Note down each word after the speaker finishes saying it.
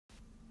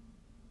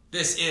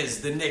This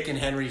is the Nick and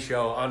Henry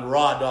Show on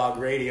Raw Dog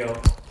Radio,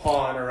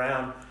 pawing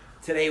around.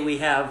 Today we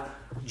have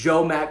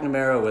Joe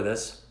McNamara with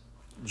us.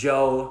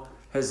 Joe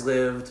has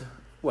lived,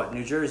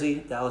 New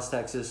Jersey, Dallas,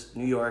 Texas,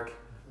 New York,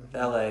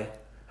 LA.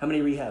 How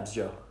many rehabs,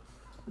 Joe?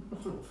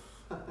 You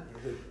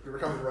were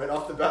coming right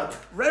off the bat.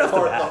 Right off the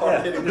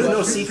bat, yeah. There's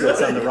no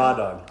secrets on the Raw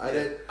Dog.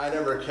 I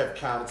never kept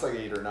count. It's like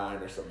 8 or 9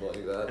 or something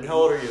like that. And how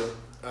old are you?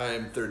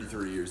 I'm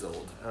 33 years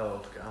old.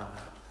 Oh, God.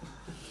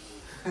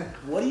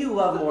 What do you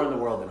love more in the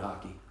world than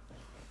hockey?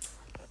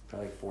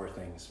 Probably 4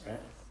 things, right?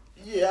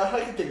 Yeah, I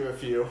can think of a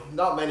few.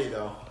 Not many,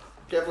 though.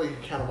 Definitely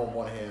can count them on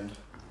one hand.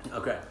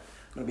 Okay,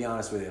 I'm going to be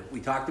honest with you.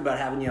 We talked about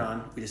having you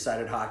on. We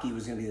decided hockey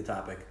was going to be the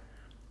topic.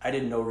 I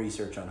did no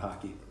research on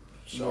hockey.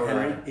 So,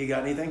 Henry, you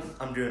got anything?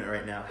 I'm doing it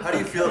right now. How do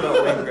you feel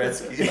about Wayne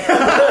Gretzky?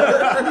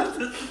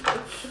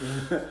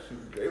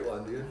 Great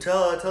one, dude.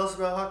 Tell us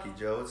about hockey,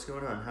 Joe. What's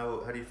going on? How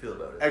do you feel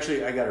about it?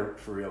 Actually, I got a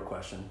for real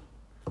question.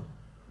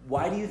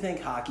 Why do you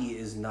think hockey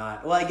is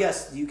not... Well, I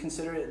guess, do you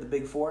consider it the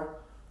Big Four?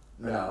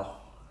 No,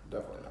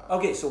 definitely not.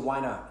 Okay, so why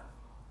not?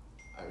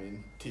 I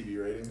mean,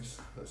 TV ratings.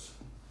 That's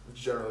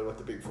generally what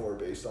the Big Four are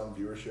based on,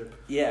 viewership.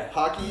 Yeah.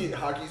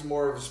 Hockey's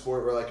more of a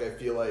sport where, I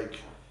feel like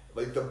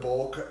the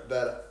bulk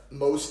that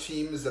most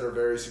teams that are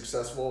very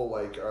successful,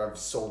 have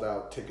sold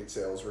out ticket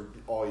sales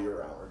all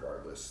year round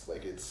regardless.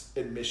 It's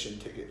admission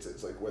tickets.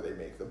 It's, where they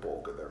make the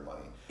bulk of their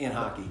money. In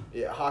hockey.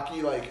 Yeah,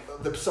 hockey,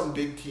 some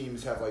big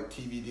teams have,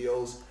 TV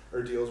deals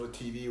or deals with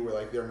TV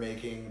where, they're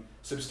making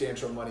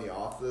substantial money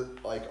off the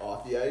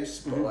ice,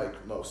 but,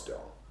 Mm-hmm. most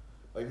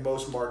don't.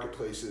 Most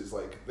marketplaces,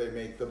 they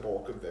make the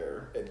bulk of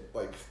their,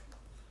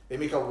 they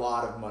make a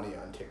lot of money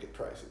on ticket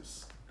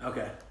prices.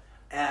 Okay.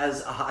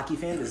 As a hockey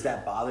fan, does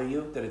that bother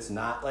you that it's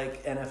not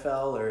like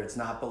NFL or it's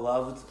not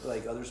beloved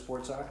like other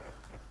sports are?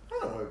 I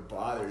don't know what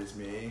bothers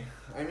me.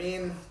 I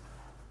mean...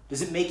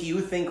 Does it make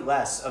you think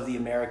less of the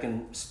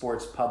American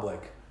sports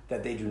public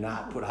that they do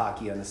not put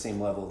hockey on the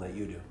same level that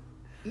you do?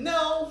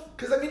 No,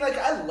 because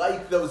I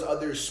like those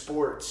other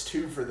sports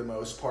too for the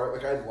most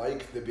part. I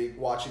like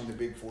watching the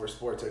Big Four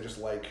sports. I just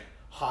like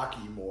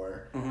hockey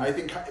more. Mm-hmm. I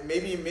think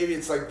maybe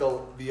it's the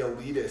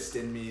elitist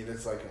in me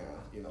that's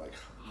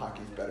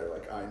hockey's better.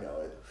 I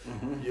know it.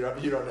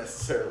 Mm-hmm. You don't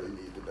necessarily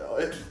need to know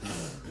it.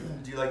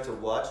 Do you like to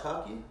watch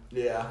hockey?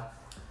 Yeah.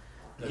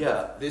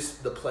 Yeah.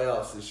 The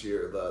playoffs this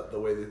year, the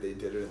way that they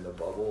did it in the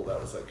bubble,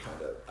 that was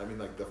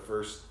the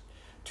first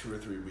 2 or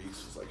 3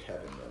 weeks was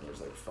heaven. Then there's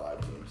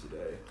 5 games a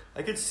day.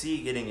 I could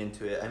see getting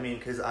into it. I mean,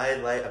 because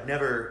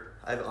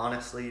I've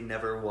honestly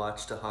never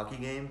watched a hockey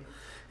game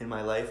in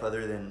my life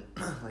other than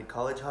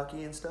college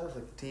hockey and stuff,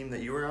 the team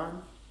that you were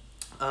on.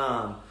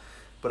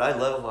 But I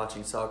love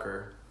watching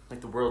soccer.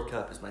 The World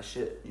Cup is my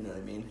shit, you know what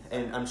I mean?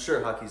 And I'm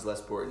sure hockey's less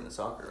boring than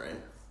soccer,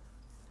 right?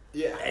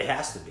 Yeah. It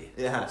has to be.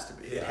 It has to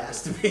be. It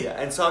has to be. Yeah,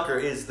 and soccer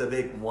is the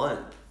big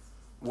one.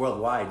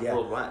 Worldwide, yeah.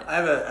 Worldwide. I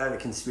have a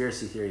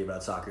conspiracy theory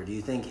about soccer. Do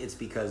you think it's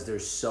because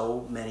there's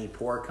so many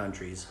poor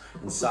countries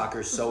and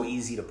soccer's so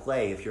easy to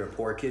play if you're a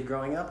poor kid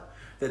growing up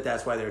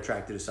that's why they're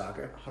attracted to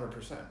soccer?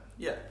 100%.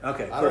 Yeah.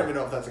 Okay, I don't even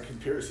know if that's a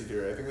conspiracy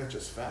theory. I think that's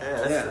just fact.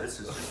 Yeah, that's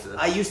just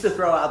I used to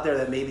throw out there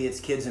that maybe it's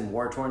kids in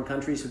war-torn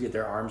countries who get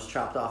their arms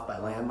chopped off by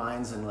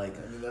landmines and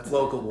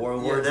local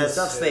warlords and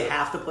stuff, so they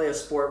have to play a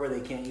sport where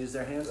they can't use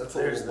their hands. That's a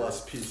little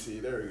less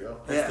PC. There we go.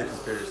 That's the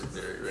conspiracy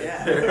theory, right?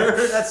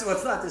 Yeah.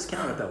 Let's not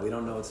discount it though. We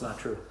don't know it's not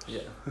true. Yeah.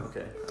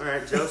 Okay. All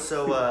right, Joe.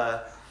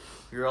 So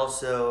you're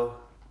also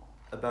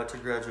about to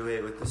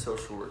graduate with the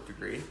social work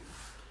degree.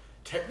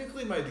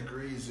 Technically, my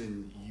degree is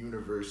in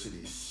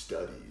university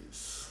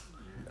studies.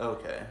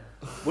 Okay.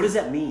 What does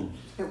that mean?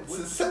 It's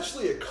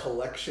essentially a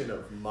collection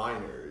of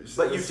minors.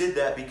 But you did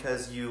that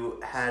because you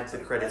had the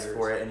credits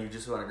for it and you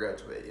just want to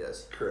graduate,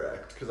 yes?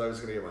 Correct, because I was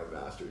going to get my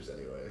master's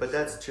anyway. But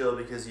that's chill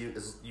because you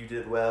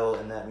did well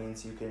and that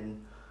means you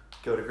can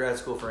go to grad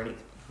school for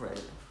anything,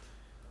 right?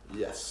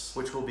 Yes.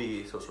 Which will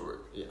be social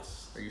work.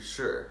 Yes. Are you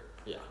sure?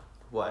 Yeah.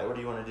 Why? What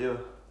do you want to do?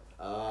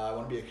 I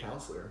want to be a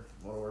counselor.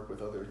 I want to work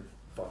with other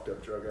fucked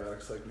up drug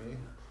addicts like me.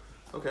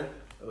 Okay.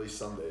 At least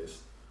some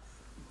days.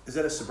 Is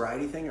that a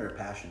sobriety thing or a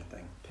passion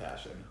thing?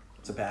 Passion.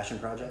 It's a passion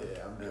project?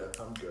 Yeah,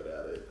 I'm good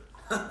at it.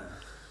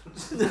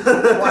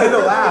 Why the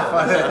laugh?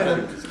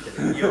 I'm just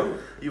kidding.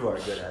 You are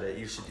good at it.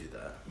 You should do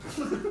that.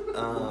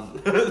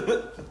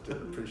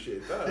 Didn't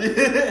appreciate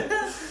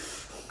that.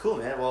 Cool,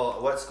 man. Well,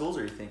 what schools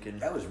are you thinking?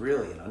 That was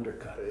really an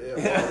undercut. Yeah,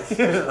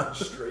 well,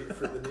 it's straight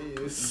for the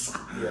knees.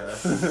 Yeah.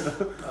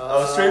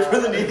 Straight for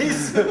the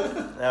knees?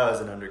 That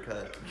was an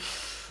undercut.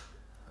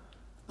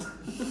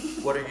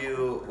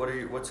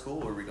 What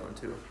school are we going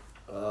to?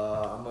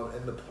 I'm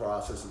in the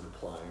process of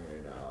applying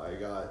right now. I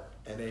got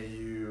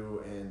NAU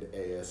and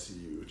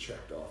ASU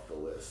checked off the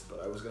list,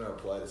 but I was going to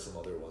apply to some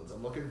other ones.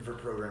 I'm looking for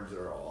programs that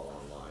are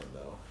all online,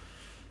 though,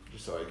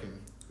 just so I can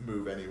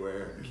move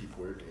anywhere and keep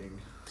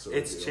working. So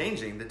it's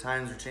changing. The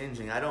times are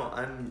changing.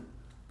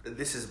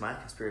 This is my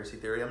conspiracy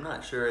theory. I'm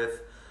not sure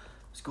if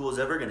school is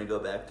ever going to go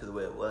back to the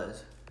way it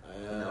was.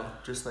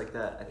 Just like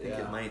that. I think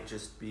it might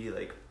just be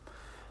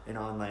an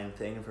online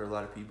thing for a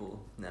lot of people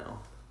now.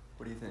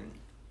 What do you think?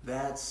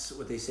 That's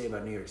what they say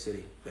about New York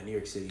City. That New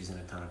York City's in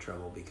a ton of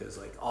trouble because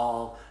like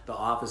all the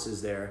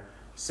offices there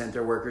sent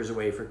their workers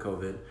away for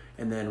COVID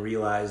and then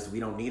realized we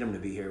don't need them to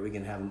be here. We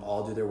can have them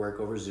all do their work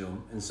over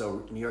Zoom. And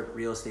so New York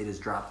real estate has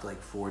dropped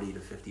like 40 to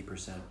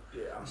 50%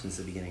 since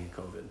the beginning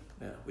of COVID,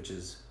 which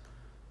is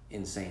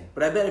insane.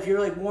 But I bet if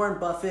you're like Warren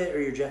Buffett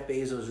or you're Jeff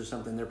Bezos or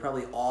something, they're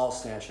probably all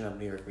snatching up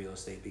New York real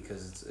estate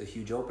because it's a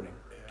huge opening.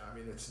 Yeah, I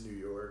mean, it's New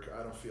York.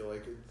 I don't feel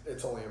like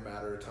it's only a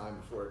matter of time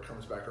before it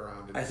comes back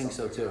around. Into I think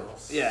so too.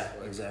 Else. Yeah,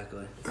 like,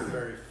 exactly. It's a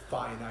very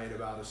finite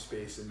amount of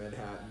space in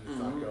Manhattan. It's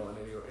not going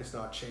anywhere. It's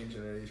not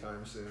changing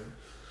anytime soon.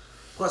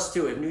 Plus,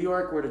 too, if New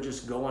York were to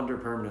just go under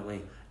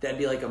permanently, that'd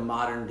be like a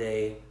modern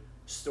day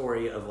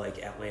story of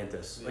like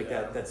Atlantis, like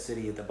that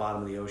city at the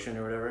bottom of the ocean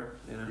or whatever.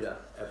 You know? Yeah,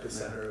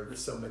 epicenter of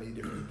so many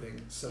different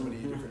things, so many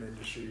different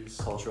industries.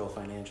 Cultural,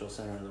 financial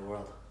center of the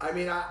world. I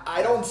mean,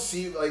 I don't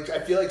see, like, I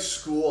feel like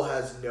school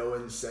has no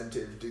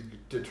incentive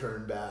to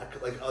turn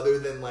back. Like, other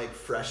than, like,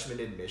 freshman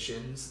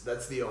admissions,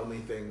 that's the only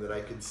thing that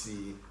I could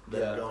see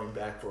them going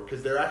back for.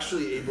 Because they're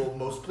actually able,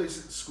 most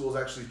places, schools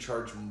actually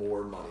charge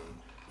more money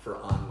for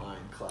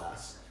online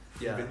class.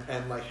 Yeah.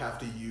 And, like, have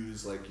to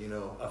use, like, you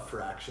know, a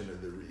fraction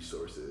of the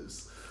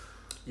resources.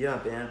 Yeah,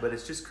 man, but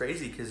it's just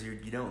crazy because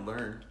you don't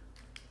learn.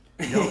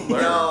 You don't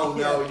learn.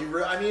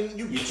 No, I mean,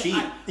 you cheat.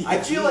 I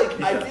feel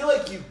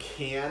like you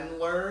can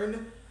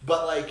learn,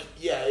 but like,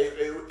 yeah,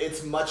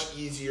 it's much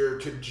easier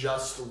to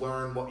just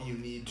learn what you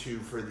need to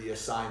for the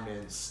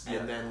assignments,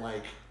 and then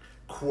like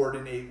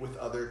coordinate with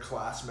other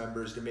class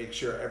members to make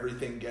sure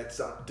everything gets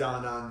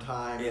done on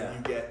time and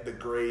you get the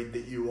grade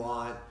that you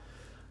want.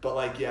 But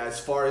like, yeah, as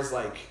far as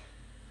like,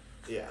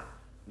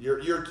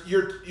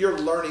 you're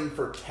learning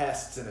for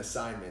tests and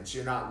assignments.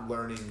 You're not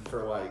learning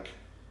for like,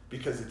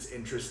 because it's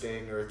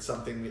interesting or it's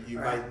something that you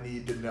might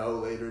need to know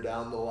later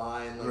down the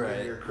line, like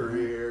in your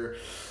career.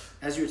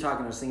 As you were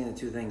talking, I was thinking of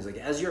two things. Like,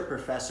 as your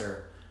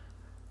professor,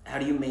 how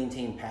do you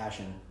maintain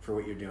passion for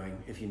what you're doing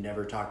if you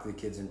never talk to the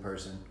kids in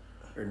person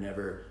or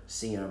never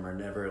see them or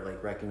never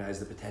like recognize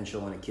the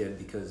potential in a kid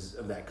because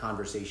of that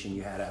conversation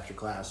you had after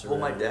class? Or well,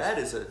 my dad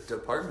is a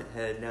department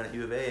head down at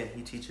U of A, and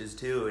he teaches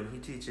too, and he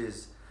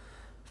teaches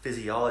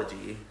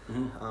physiology,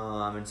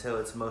 and so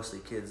it's mostly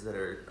kids that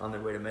are on their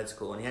way to med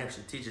school, and he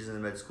actually teaches in the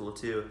med school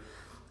too,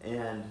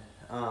 and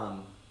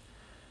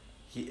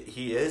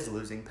he is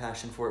losing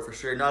passion for it for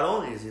sure. Not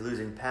only is he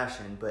losing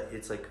passion, but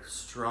it's like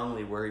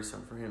strongly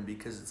worrisome for him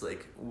because it's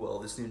like, well,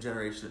 this new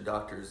generation of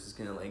doctors is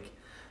gonna like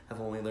have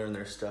only learned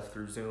their stuff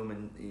through Zoom,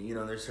 and you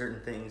know, there's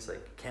certain things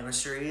like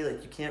chemistry,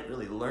 like you can't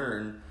really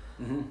learn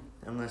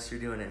unless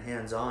you're doing it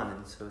hands on,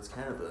 and so it's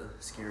kind of a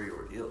scary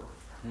ordeal.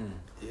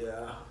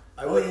 Yeah.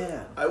 I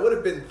would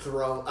have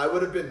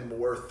been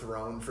more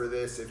thrown for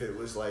this if it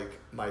was like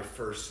my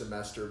first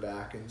semester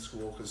back in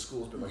school, because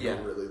school's been like a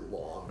really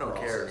long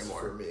process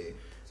for me.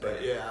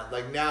 But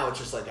like now it's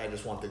just like I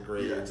just want the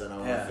grades and I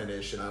want to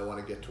finish and I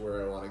want to get to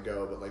where I want to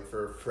go. But like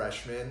for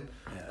freshmen,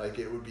 like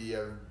it would be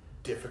a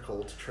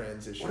difficult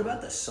transition. What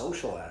about the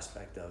social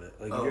aspect of it?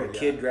 Like, you're a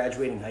kid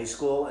graduating high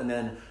school and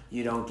then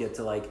you don't get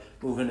to like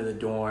move into the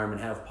dorm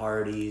and have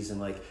parties and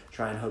like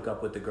try and hook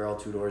up with the girl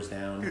 2 doors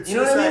down. Dude, you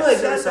know what I mean?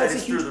 Like that's a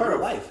is huge part of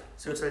life.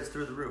 Suicide's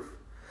through the roof,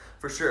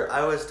 for sure.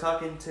 I was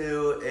talking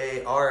to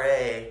a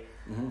RA.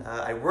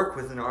 I work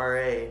with an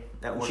RA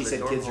at one She of the said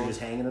dorm kids are homes. just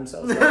hanging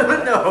themselves. No.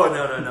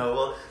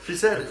 Well, she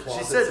said Are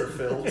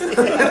filled. lots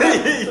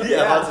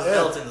of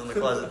skeletons in the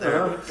closet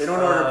there. They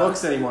don't order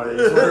books anymore. They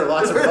just order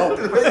lots of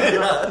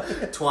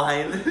rope.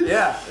 Twine.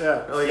 Yeah.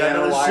 Oh, you got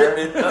Piano another wire.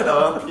 shipment.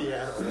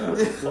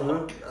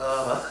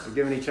 They're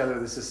giving each other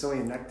the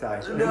Sicilian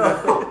necktie.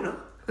 No.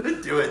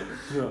 Do it.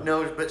 Yeah.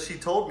 No, but she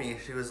told me,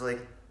 she was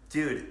like,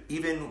 dude,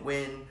 even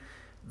when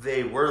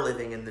they were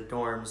living in the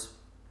dorms,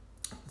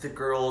 the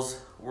girls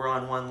were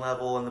on one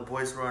level and the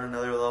boys were on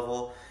another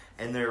level,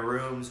 and their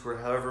rooms were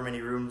however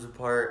many rooms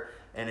apart,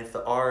 and if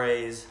the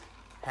RAs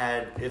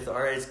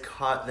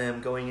caught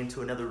them going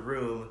into another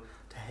room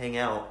to hang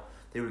out,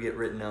 they would get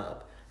written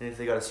up. And if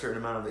they got a certain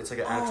amount of, it's like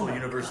an actual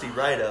university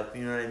write-up,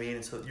 you know what I mean?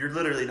 And so you're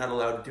literally not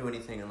allowed to do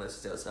anything unless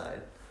it's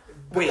outside.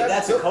 Wait,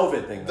 that's a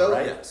COVID thing, though,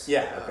 right? Yes.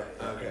 Yeah.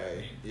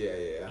 Okay.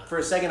 Yeah. For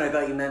a second, I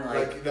thought you meant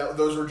like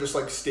those were just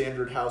like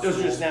standard house those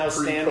rules. are just now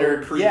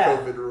standard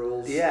pre-COVID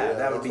rules. Yeah,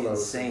 that would that's be what I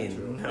was thinking,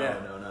 insane. too.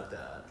 No, not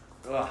that.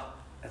 Ugh,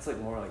 that's like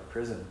more like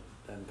prison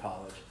than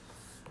college.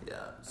 Yeah,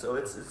 so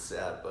it's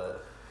sad,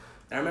 but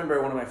I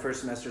remember one of my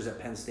first semesters at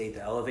Penn State,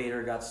 the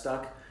elevator got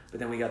stuck, but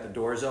then we got the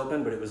doors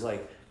open, but it was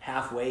like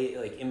halfway,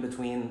 like in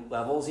between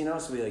levels, you know,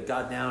 so we like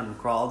got down and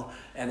crawled,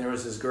 and there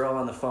was this girl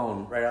on the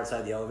phone right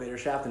outside the elevator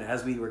shaft, and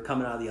as we were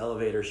coming out of the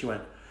elevator, she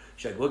like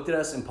looked at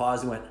us and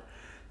paused and went,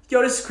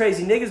 Yo, this is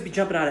crazy. Niggas be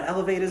jumping out of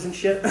elevators and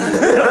shit. So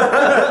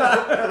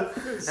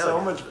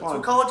much That's fun.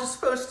 what college is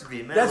supposed to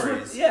be. That's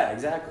Memories. what, yeah,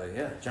 exactly.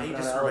 Yeah, You jumping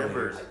out just of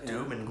remember elevators.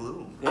 doom and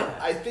gloom. Yeah.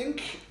 I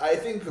think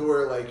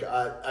we're like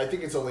I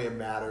think it's only a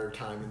matter of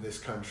time in this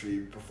country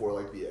before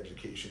like the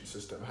education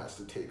system has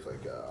to take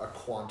like a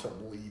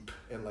quantum leap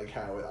in like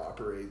how it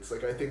operates.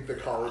 Like I think the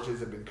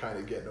colleges have been kind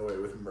of getting away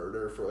with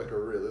murder for like a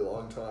really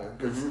long time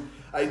because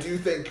I do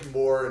think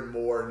more and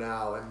more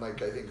now, and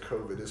like I think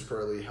COVID has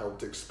probably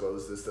helped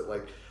expose this, that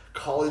like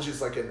college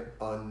is like an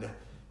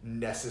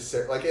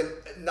unnecessary, like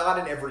not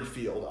in every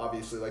field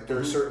obviously, like there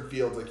are certain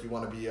fields like you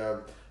want to be a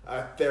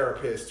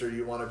therapist, or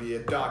you want to be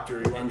a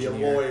doctor, you want to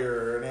be a lawyer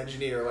or an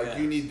engineer, like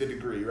you need the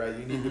degree, right?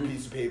 You need the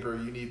piece of paper,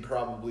 you need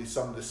probably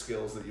some of the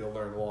skills that you'll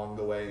learn along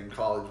the way in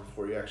college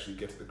before you actually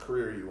get to the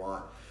career you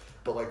want.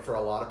 But like for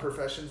a lot of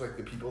professions, like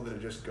the people that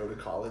just go to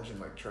college and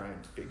like try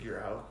and figure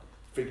out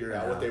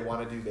what they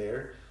want to do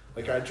there,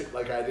 like I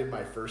did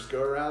my first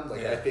go around,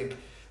 like I think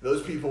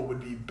those people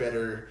would be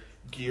better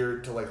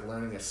geared to like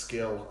learning a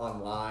skill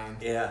online.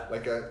 Yeah.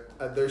 Like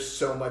there's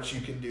so much you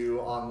can do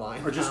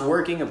online. Or just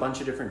working a bunch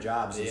of different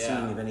jobs and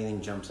seeing if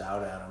anything jumps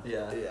out at them.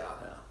 Yeah.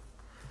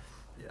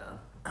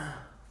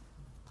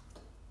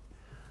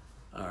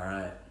 All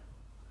right.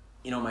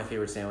 You know what my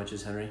favorite sandwich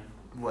is, Henry?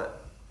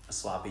 What? A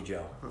Sloppy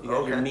Joe. You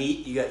got your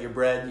meat, you got your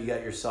bread, you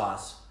got your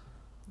sauce.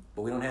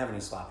 But we don't have any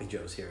Sloppy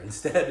Joes here.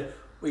 Instead,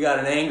 we got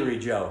an Angry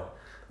Joe.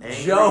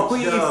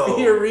 Joey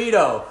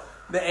Fiorito.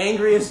 The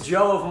angriest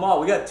Joe of them all.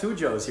 We got two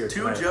Joes here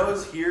tonight. Two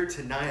Joes here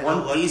tonight.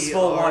 One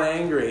peaceful, one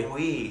angry.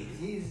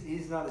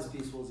 He's not as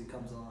peaceful as he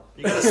comes off.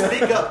 You gotta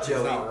speak up,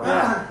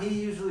 Joey.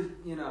 He usually,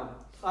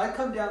 I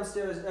come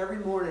downstairs every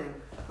morning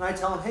and I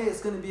tell him, hey,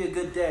 it's going to be a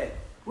good day.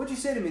 What'd you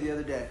say to me the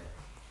other day?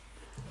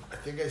 I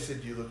think I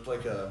said you looked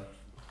like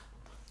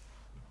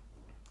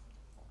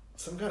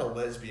some kind of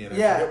lesbian.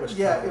 It was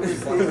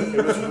funny.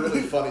 It was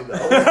really funny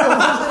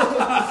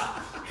though.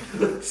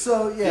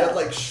 So he had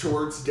like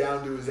shorts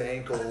down to his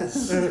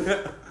ankles,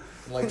 and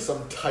like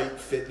some tight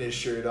fitness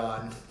shirt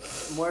on.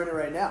 I'm wearing it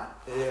right now.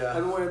 Yeah,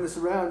 I've been wearing this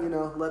around,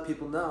 let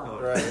people know.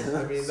 Right.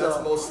 I mean,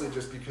 that's mostly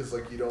just because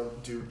like you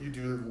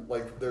do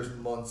like there's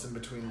months in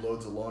between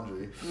loads of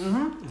laundry.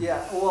 Mm-hmm.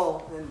 Yeah.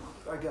 Well, and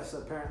I guess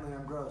apparently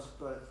I'm gross,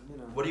 but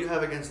What do you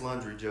have against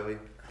laundry, Joey?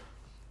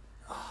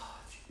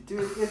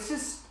 Dude, it's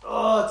just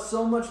it's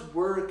so much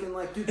work, and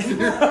like, dude, people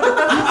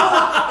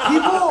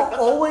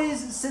always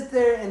sit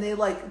there and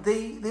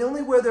they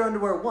only wear their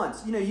underwear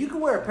once. You can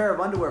wear a pair of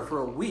underwear for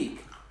a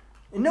week,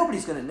 and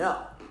nobody's gonna know.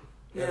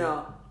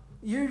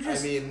 You're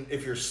just. I mean,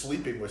 if you're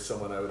sleeping with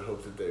someone, I would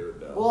hope that they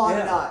would know. Well,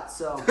 I'm not,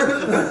 so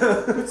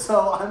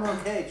so I'm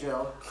okay,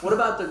 Joe. What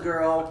about the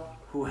girl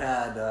who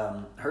had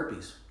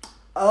herpes?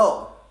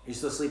 Oh. You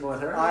still sleeping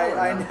with her?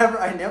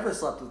 I never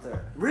slept with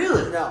her.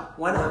 Really? No.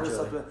 Why not? Never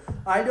slept with her.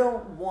 I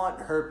don't want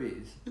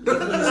herpes. You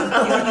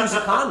can use a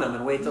condom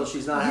and wait till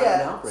she's not having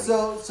an outbreak.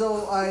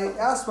 So I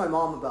asked my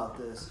mom about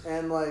this,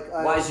 and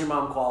why is your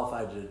mom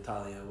qualified to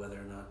tell you whether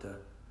or not to,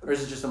 or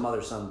is it just a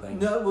mother-son thing?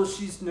 No, well,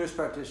 she's a nurse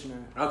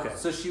practitioner. Okay.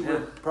 So she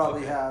would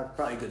probably have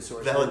probably a good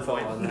source. Valid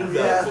point. On that.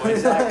 Valid point.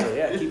 Exactly.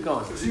 Yeah, keep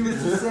going. She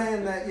was just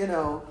saying that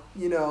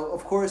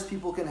of course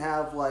people can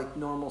have like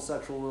normal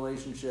sexual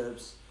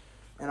relationships.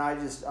 And I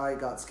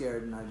got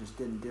scared and I just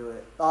didn't do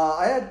it.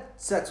 I had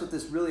sex with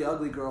this really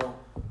ugly girl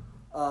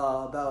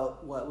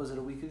about, what was it,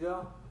 a week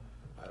ago?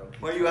 I don't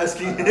care. Why are you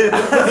asking him?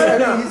 I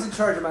mean, he's in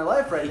charge of my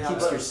life right now. He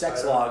keeps your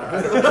sex log.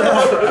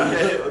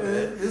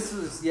 This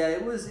was,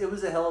 it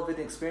was a hell of an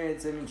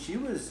experience. I mean, she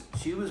was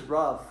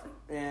rough.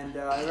 And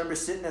I remember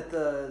sitting at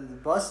the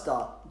bus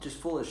stop just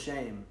full of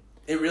shame.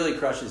 It really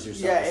crushes your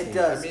Yeah, self-esteem. it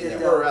does. I mean,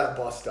 we're at a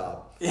bus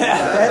stop.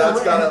 Yeah.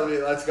 That's gotta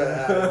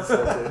add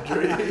insult to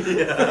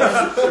injury.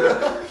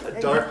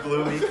 A dark,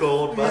 gloomy,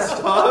 cold bus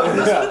stop.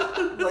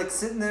 Like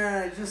sitting there,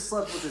 and I just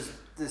slept with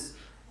this.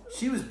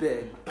 She was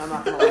big. I'm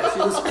not gonna lie. She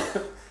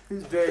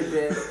was very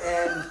big,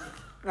 and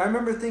I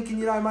remember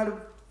thinking, I might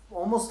have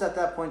almost at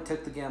that point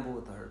took the gamble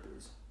with the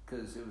herpes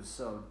because it was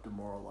so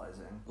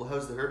demoralizing. Well,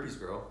 how's the herpes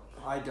girl?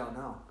 I don't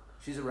know.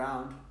 She's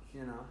around,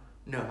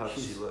 No, how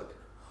does she look?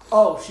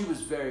 Oh, she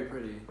was very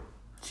pretty.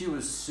 She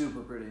was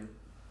super pretty.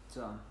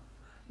 So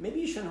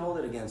maybe you shouldn't hold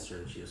it against her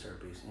that she has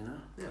herpes.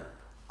 Yeah.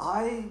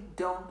 I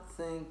don't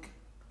think.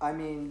 I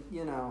mean,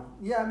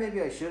 yeah,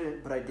 maybe I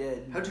shouldn't, but I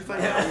did. How'd you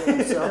find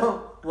out?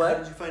 So what?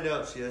 How did you find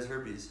out she has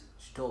herpes?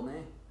 She told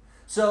me.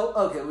 So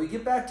okay, we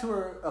get back to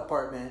her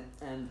apartment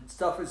and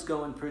stuff is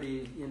going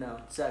pretty,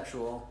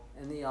 sexual,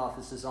 and the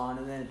office is on,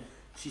 and then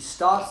she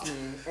stops me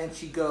and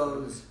she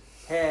goes,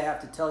 hey, I have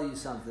to tell you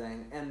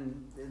something.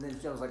 And then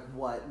I was like,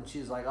 what? And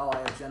she's like, oh, I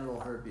have genital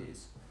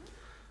herpes.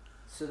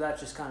 So that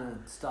just kind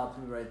of stopped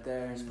me right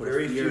there. And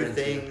Very few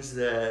things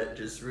that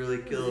just really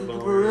killed the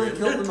moment. Really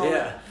killed the moment.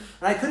 Yeah.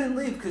 And I couldn't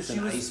leave because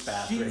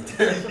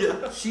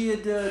she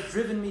had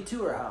driven me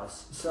to her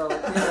house. So,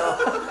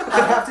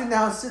 I have to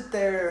now sit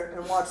there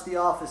and watch The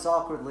Office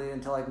awkwardly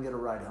until I can get a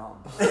ride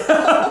home.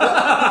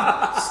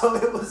 So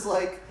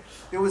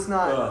it was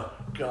not.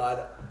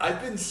 God,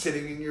 I've been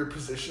sitting in your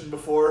position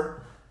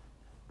before.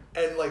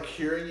 And like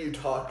hearing you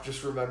talk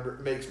just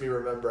makes me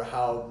remember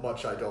how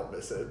much I don't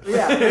miss it.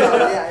 Yeah, no,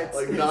 yeah.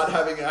 Like not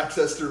having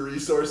access to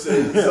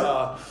resources,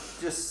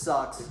 just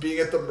sucks. being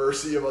at the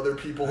mercy of other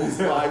people's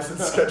lives and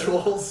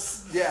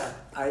schedules. Yeah.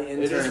 It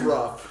is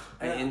rough.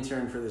 I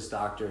interned for this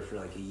doctor for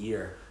like a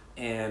year,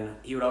 and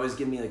he would always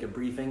give me like a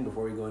briefing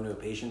before we go into a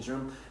patient's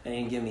room, and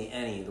he didn't give me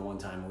any the one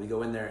time. We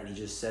go in there, and he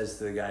just says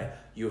to the guy,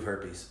 "You have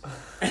herpes,"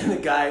 and the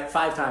guy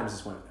 5 times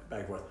just went back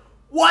and forth.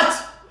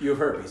 What? You have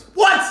herpes.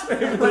 What?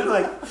 It went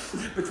like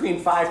between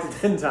 5 to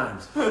 10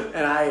 times.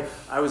 And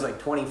I was like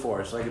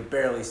 24, so I could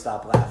barely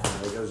stop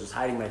laughing. Like I was just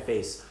hiding my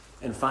face.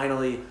 And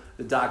finally,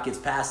 the doc gets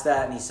past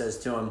that, and he says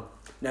to him,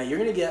 "Now you're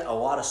going to get a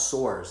lot of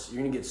sores.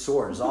 You're going to get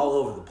sores all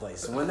over the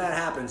place. And when that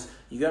happens,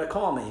 you got to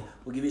call me.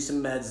 We'll give you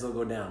some meds. They'll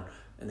go down."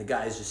 And the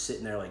guy's just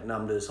sitting there like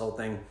numb to this whole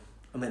thing.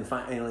 And then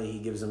finally he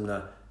gives him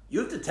you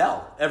have to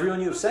tell everyone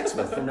you have sex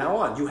with from now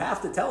on. You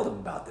have to tell them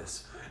about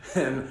this.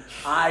 And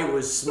I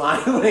was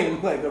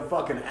smiling like a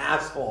fucking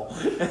asshole.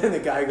 And the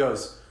guy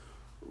goes,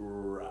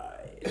 "Right."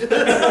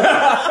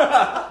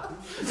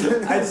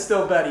 I'd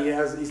still bet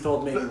he's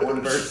told maybe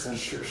one person.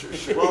 Sure.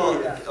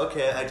 Well,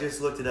 okay, I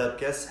just looked it up.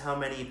 Guess how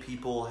many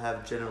people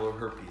have genital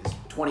herpes?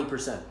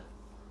 20%.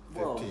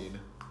 15.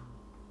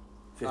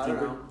 I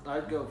don't know.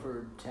 I'd go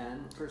for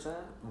 10%.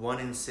 1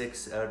 in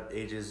 6 out of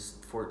ages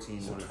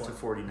 14 So to 20.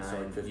 49. So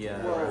like 15. Yeah,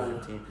 Whoa.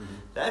 15.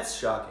 That's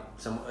shocking.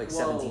 Like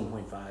Whoa.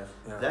 17.5.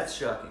 Yeah. That's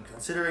shocking,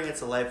 considering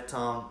it's a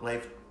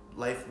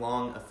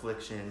lifelong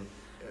affliction.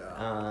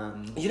 Yeah.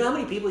 You know how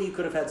many people you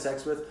could have had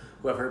sex with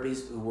who have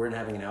herpes who weren't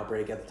having an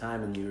outbreak at the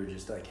time, and you were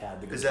just like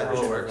had the good Is that how it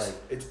fortune of, works? like,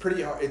 It's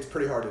pretty hard. It's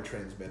pretty hard to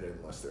transmit it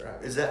unless they're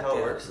having. Is that how it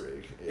an works?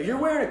 outbreak. if you're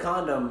wearing a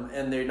condom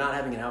and they're not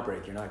having an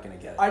outbreak, you're not going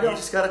to get it. I You don't.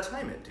 just gotta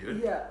time it,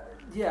 dude.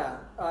 Yeah.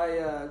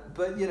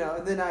 But you know,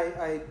 and then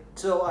I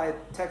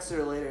texted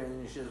her later,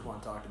 and she doesn't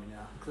want to talk to me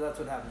now because that's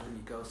what happens when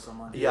you ghost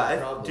someone. Yeah,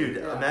 Probably. dude,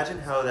 Yeah. imagine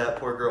how that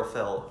poor girl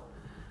felt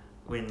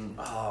when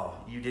Oh.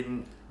 you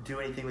didn't do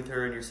anything with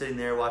her and you're sitting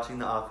there watching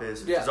The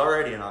Office, which Yeah. is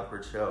already an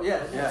awkward show. Yeah,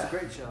 it's Yeah. a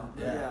great show.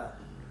 Yeah.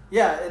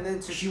 Yeah, and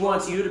then She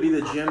wants you to be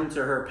the Jim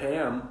to her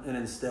Pam, and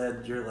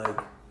instead you're like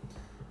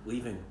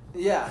leaving.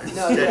 Yeah,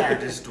 no, Instead, yeah. you're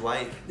just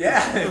Dwight.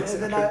 Yeah. And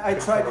then I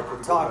tried to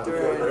talk to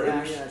her,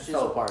 and she Fell doesn't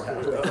apart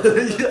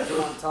halfway.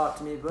 want to talk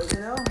to me. But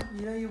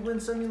you know, you win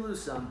some, you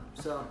lose some.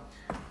 So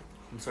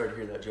I'm sorry to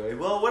hear that, Joey.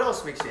 Well, what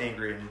else makes you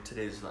angry in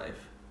today's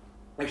life?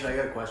 Actually, I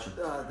got a question.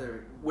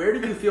 there. Where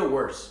did you feel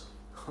worse?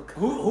 Okay.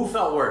 Who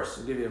felt worse?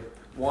 I'll give you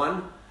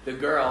one. The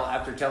girl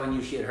after telling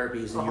you she had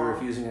herpes and you were Uh-huh.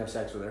 refusing to have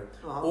sex with her,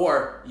 Uh-huh.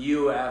 or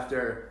you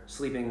after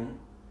sleeping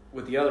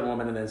with the other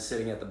woman and then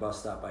sitting at the bus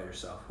stop by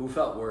yourself. Who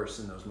felt worse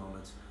in those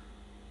moments?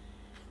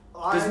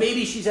 Because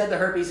maybe she's had the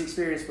herpes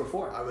experience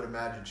before. I would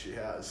imagine she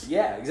has.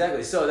 Yeah,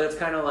 exactly. So that's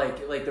kind of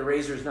like the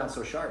razor's not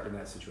so sharp in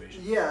that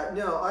situation. Yeah,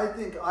 no, I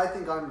think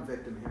I'm a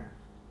victim here.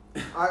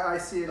 I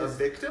see it A as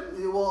victim?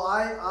 Well,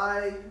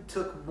 I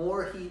took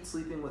more heat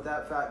sleeping with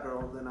that fat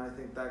girl than I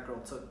think that girl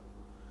took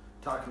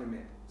talking to me.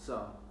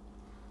 So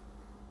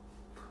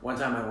One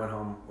time I went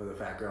home with a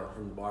fat girl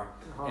from the bar,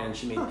 Uh-huh. and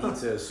she made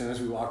pizza as soon as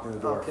we walked in the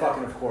door. Okay.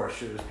 Fucking of course,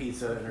 there was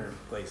pizza in her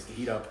place to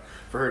heat up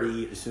for her to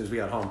eat as soon as we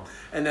got home.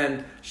 And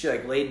then she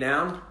like laid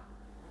down,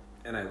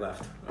 and I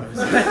left. I was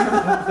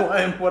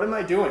like, what am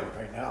I doing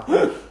right now?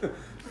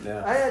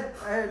 Yeah. I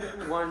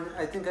had one.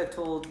 I think I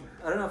told.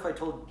 I don't know if I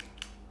told.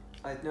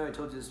 I know I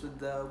told you this with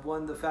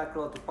the fat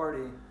girl at the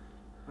party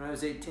when I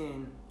was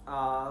 18.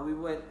 We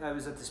went. I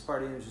was at this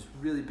party and it was this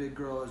really big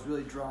girl. I was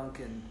really drunk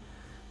and,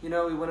 we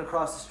went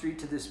across the street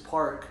to this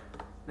park.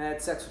 And I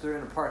had sex with her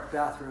in a park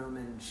bathroom,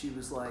 and she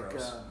was like,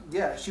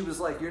 she was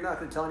like, "You're not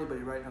going to tell anybody,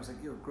 right?" And I was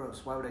like, "Ew,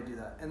 gross. Why would I do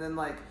that?" And then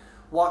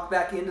walked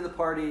back into the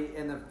party,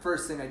 and the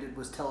first thing I did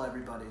was tell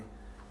everybody,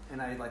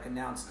 and I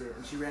announced it,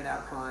 and she ran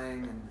out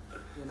crying, and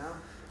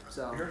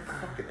so. You're a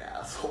fucking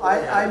asshole.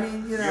 I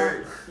mean, Did you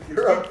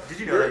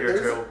know that you're a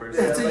terrible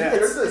person?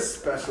 There's a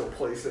special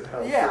place in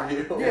hell Yeah, for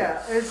you.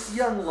 yeah, it's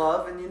young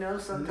love, and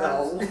sometimes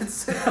No.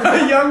 it's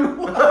Young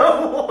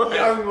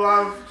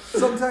love.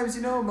 sometimes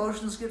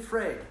emotions get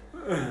frayed.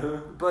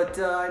 But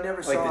I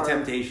never saw Like the her.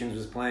 Temptations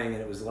was playing,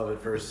 and it was love at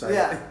first sight.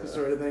 Yeah.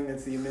 Sort of thing.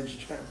 That's the image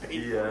you're trying to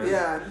paint. Yeah.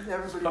 Yeah,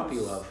 everybody. Puppy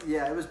was, love.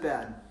 Yeah, it was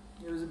bad.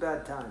 It was a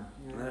bad time.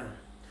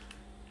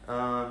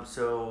 Yeah.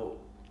 So,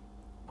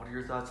 what are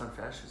your thoughts on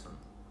fascism?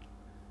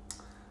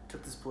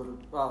 Took this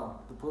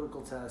the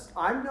political test.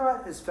 I'm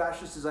not as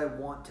fascist as I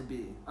want to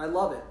be. I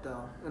love it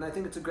though, and I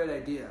think it's a great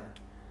idea.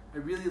 I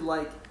really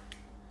like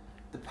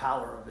the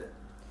power of it.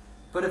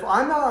 But if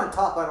I'm not on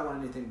top, I don't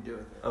want anything to do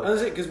with it. I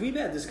was because we've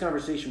had this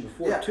conversation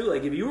before Yeah. too.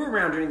 Like if you were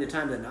around during the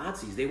time of the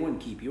Nazis, they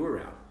wouldn't keep you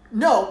around.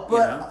 No,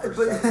 but For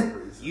several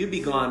reasons. You'd be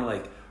gone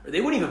or they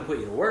wouldn't even put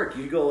you to work.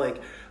 You'd go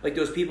like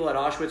those people at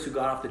Auschwitz who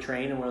got off the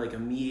train and were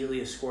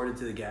immediately escorted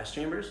to the gas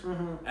chambers.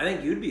 Mhm. I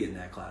think you'd be in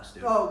that class,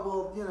 dude.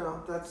 Oh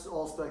well, that's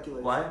all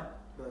speculation. Why?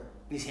 But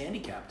He's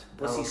handicapped.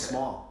 Plus Oh, he's okay.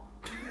 small.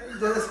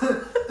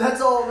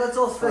 that's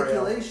all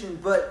speculation.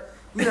 But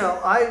you know,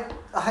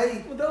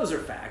 Well, those are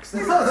facts.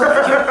 those That's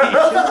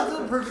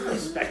are perfectly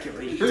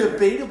speculation.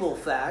 debatable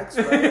facts,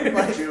 right?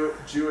 Like,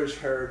 Jewish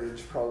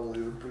heritage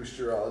probably would boost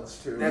your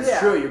odds too. That's Yeah.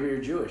 true. You're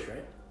Jewish,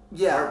 right?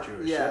 yeah, Part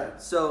Jewish, yeah.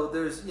 So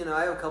there's, you know,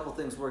 I have a couple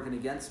things working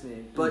against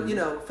me, but you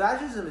know,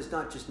 fascism is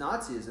not just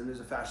Nazism. There's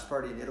a fascist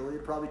party in Italy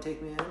that'd probably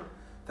take me in.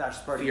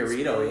 Fascist party. in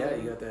Fiorito, Spain. yeah,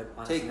 you got that.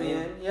 Last Take me name.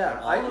 in, yeah.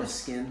 Olive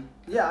skin.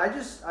 Yeah, I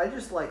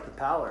just like the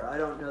power. I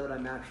don't know that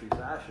I'm actually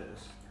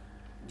fascist.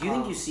 Do you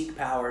think you seek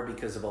power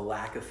because of a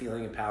lack of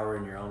feeling of power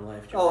in your own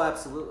life, Joe? Oh,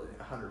 absolutely.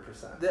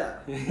 100%. Yeah,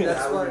 That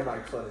that's would be why. my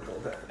clinical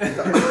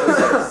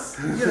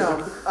You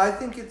know, I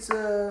think it's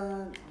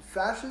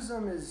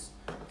fascism is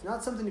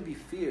not something to be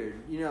feared.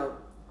 You know,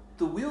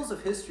 the wheels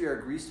of history are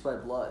greased by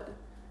blood.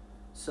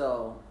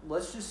 So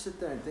let's just sit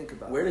there and think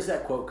about Where it. does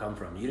that quote come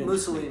from? You didn't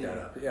Mussolini. just make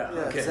that up. Yeah,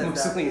 Yeah, it okay. said that.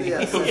 Mussolini.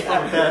 Yeah, it said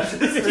that.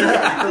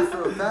 Yeah, it comes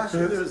from a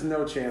fascist. There's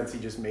no chance he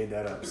just made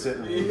that up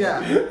sitting there.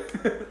 Yeah.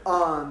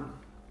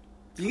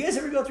 Do you guys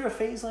ever go through a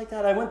phase like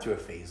that? I went through a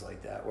phase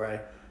like that where I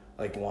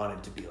like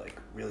wanted to be like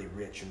really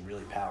rich and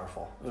really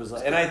powerful. It was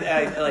like, and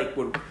I like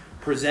would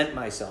present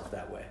myself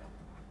that way,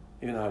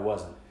 even though I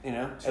wasn't. You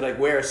know, I'd like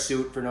wear a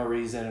suit for no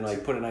reason and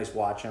like put a nice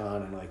watch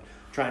on and like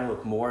trying to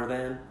look more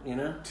than, you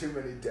know. Too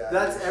many dad.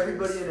 That's issues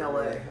everybody in for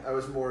LA. me. I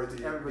was more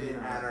the Everybody in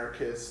LA.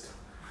 anarchist,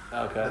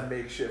 the Okay.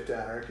 makeshift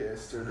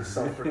anarchist, or the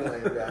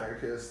self-proclaimed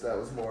anarchist. That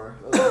was more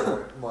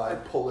my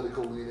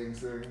political leanings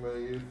during my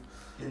youth.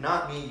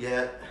 Not me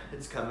yet.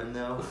 It's coming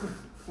though.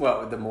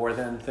 What, the more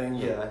than thing?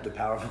 Yeah. The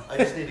powerful. I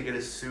just need to get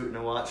a suit and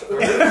a watch.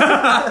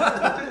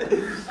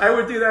 I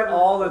would do that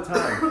all the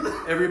time.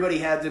 Everybody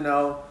had to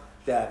know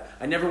that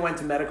I never went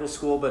to medical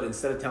school, but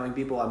instead of telling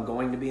people I'm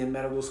going to be in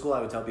medical school,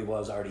 I would tell people I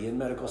was already in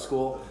medical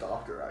school. A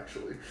doctor,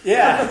 actually.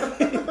 Yeah.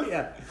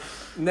 Yeah.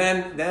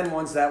 And then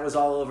once that was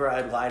all over,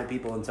 I'd lie to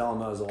people and tell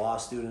them I was a law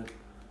student.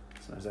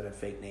 Sometimes I'd have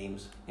fake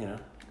names, you know.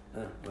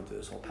 I went through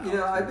this whole power You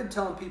know, thing. I've been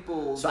telling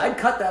people. So I'd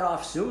cut that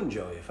off soon,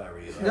 Joey, if I were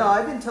you. No,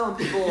 I've been telling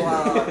people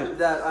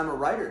that I'm a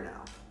writer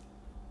now.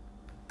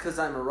 Because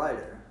I'm a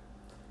writer.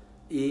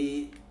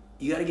 You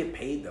got to get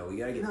paid, though. You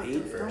got to get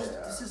paid first.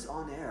 This is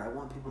on air. I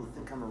want people to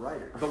think I'm a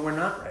writer. But we're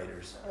not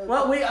writers.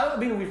 Well, I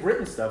mean, we've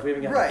written stuff. We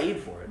haven't gotten Right. paid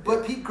for it.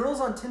 But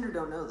girls on Tinder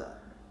don't know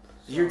that.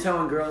 You're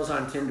telling girls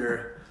on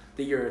Tinder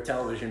that you're a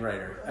television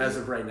writer as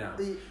of right now.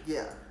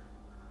 Yeah.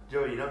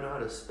 Joe, you don't know how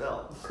to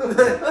spell.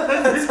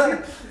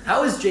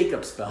 How is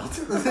Jacob spelled?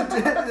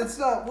 It's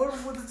not. What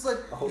it's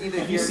like.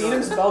 Have you seen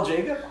him spell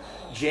Jacob?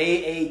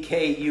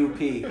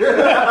 Jakup.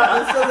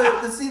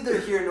 That's neither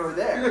here nor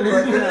there.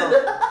 But, you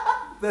know,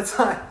 that's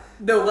not.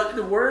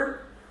 The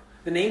word,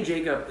 the name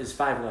Jacob is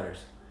 5 letters.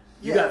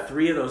 You Yeah. got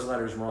 3 of those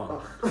letters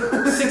wrong.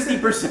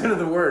 60% of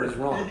the word is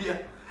wrong. Yeah.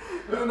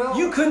 No,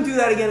 You couldn't do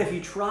that again if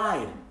you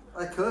tried.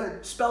 I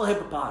could. Spell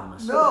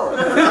hippopotamus. No,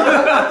 I'm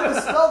not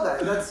gonna spell that.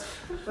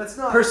 That's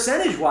not.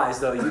 Percentage-wise,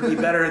 though, you'd be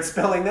better at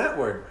spelling that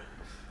word.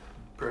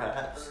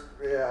 Perhaps.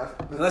 Yeah.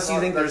 Unless you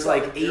think there's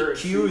like 8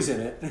 Q's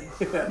in it.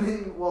 I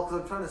mean, well,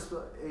 because I'm trying to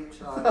spell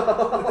H-I.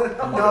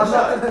 No, No, I'm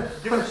not gonna.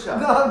 Give it a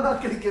shot. No, I'm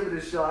not gonna give it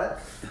a shot.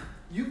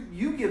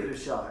 You give it a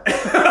shot.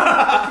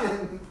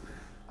 Fucking-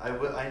 I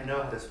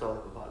know how to spell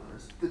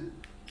hippopotamus.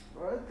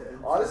 All right then.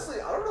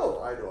 Honestly, I don't know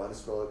if I know how to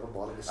spell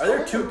hippopotamus. Are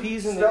there 2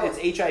 P's in the? It's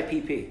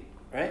HIPP,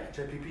 right?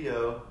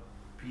 H-I-P-P-O,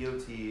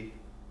 P-O-T,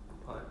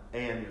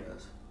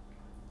 A-M-U-S.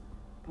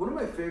 One of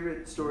my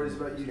favorite stories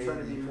about you trying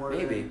to be more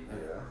Maybe. than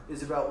Yeah.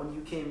 is about when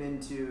you came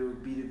into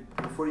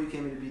B2B, before you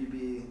came into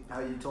B2B, how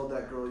you told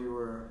that girl you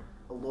were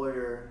a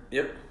lawyer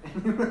Yep.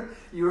 and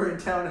you were in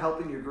town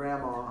helping your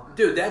grandma.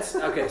 Dude, that's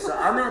okay. So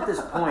I'm at this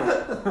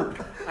point.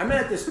 I'm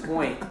at this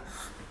point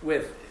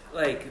with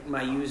like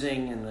my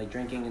using and like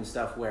drinking and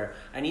stuff where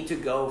I need to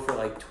go for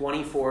like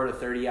 24 to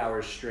 30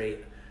 hours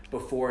straight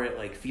before it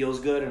like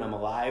feels good and I'm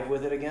alive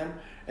with it again.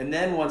 And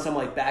then once I'm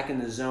like back in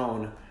the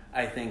zone,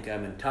 I think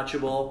I'm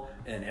untouchable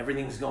and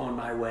everything's going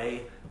my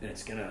way and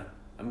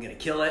I'm gonna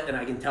kill it and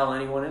I can tell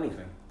anyone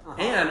anything.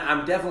 And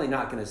I'm definitely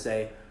not gonna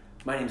say,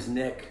 my name's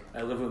Nick,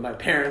 I live with my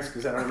parents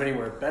because I don't have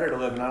anywhere better to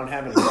live and I don't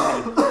have any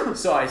money.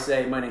 So I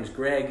say, my name's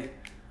Greg,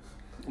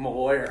 I'm a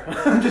lawyer.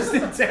 I'm just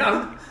in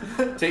town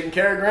taking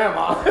care of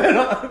grandma.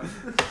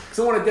 Because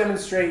I want to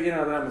demonstrate, that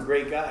I'm a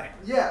great guy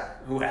Yeah.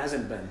 who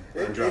hasn't been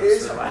on It drugs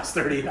is- for the last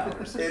 30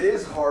 hours. It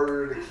is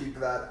harder to keep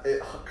that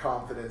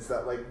confidence,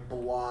 that like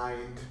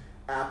blind,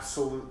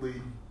 absolutely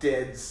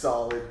dead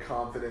solid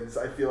confidence.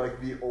 I feel like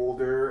the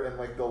older and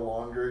like the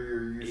longer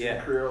your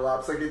using career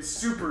lapse, like it's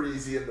super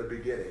easy in the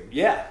beginning.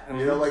 Yeah.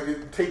 Like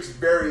it takes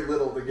very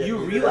little to get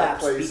You you to that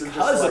relapse place and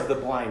because just, of the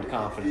blind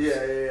confidence.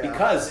 Yeah.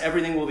 Because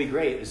everything will be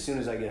great as soon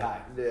as I get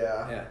high.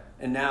 Yeah. Yeah.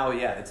 And now,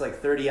 it's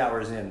like 30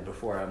 hours in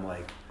before I'm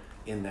like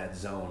in that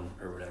zone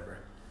or whatever.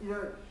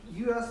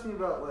 You asked me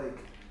about like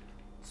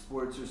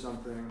sports or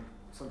something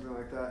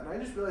like that, and I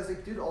just realized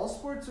like, dude, all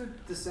sports are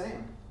the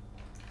same.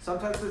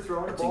 Sometimes they're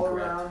throwing That's a ball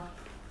incorrect. around.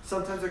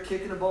 Sometimes they're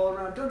kicking a ball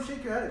around. Don't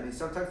shake your head at me.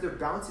 Sometimes they're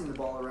bouncing the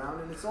ball around,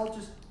 and it's all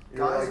just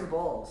You're Guys like- and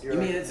balls. you're You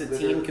like mean it's a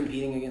literally- team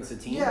competing against a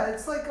team? Yeah,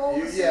 it's like all the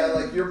Yeah, same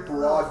like your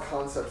broad stuff.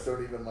 concepts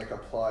don't even like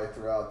apply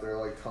throughout. There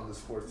are like tons of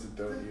sports that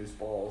don't use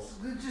balls.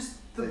 They're just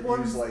the They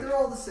ones. use, like, they're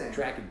all the same.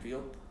 Track and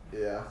field.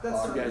 Yeah, That's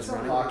hockey, you guys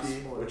running?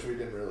 hockey, sport. which we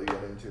didn't really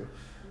get into.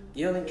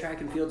 You don't think track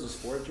and field's a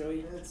sport,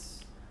 Joey? It's.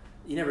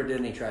 You never did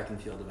any track and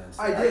field events.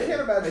 I I did.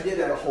 can't imagine I you did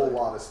did a whole actually.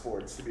 lot of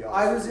sports, to be honest.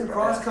 I was with in you.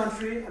 cross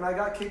country and I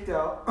got kicked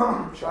out.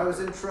 I was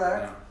in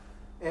track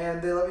Yeah.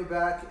 and they let me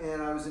back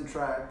and I was in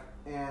track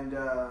and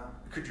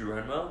Could you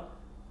run well?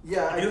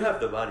 yeah, You do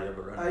have the body of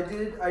a runner.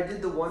 I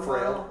did the 1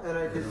 Frail. mile and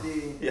I did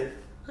Yeah.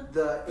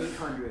 the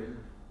 800,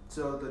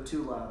 so the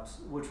 2 laps,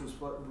 which was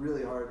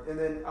really hard. And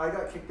then I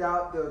got kicked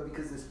out though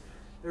because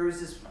there was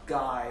this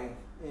guy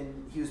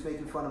and he was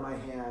making fun of my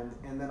hand,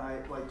 and then I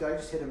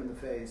just hit him in the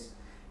face,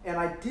 and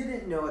I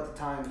didn't know at the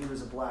time he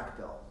was a black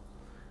belt,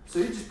 so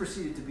he just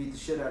proceeded to beat the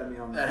shit out of me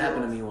on the That field.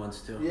 happened to me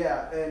once too.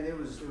 Yeah, and it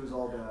was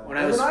all bad. When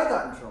And I was- then I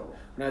got in trouble.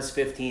 When I was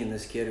 15,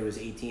 this kid who was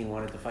 18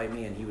 wanted to fight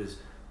me, and he was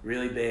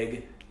really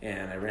big,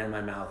 and I ran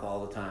my mouth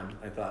all the time.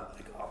 I thought,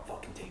 like, I'll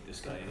fucking take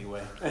this guy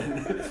anyway. And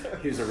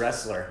he was a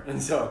wrestler.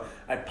 And so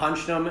I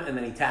punched him, and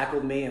then he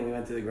tackled me, and we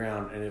went to the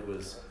ground, and it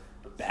was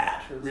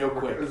bad, It was real over-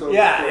 quick. it was over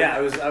Yeah, quick. yeah.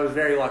 I was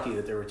very lucky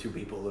that there were 2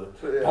 people to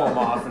Yeah. pull him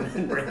off and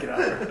then break it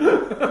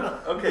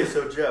up. Okay,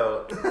 so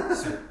Joe,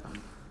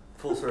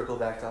 full circle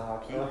back to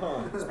hockey. I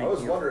was Speaking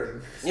of-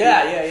 wondering.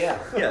 Yeah.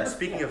 Yeah,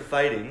 speaking of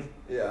fighting,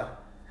 Yeah,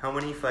 how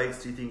many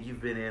fights do you think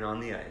you've been in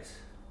on the ice?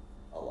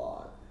 a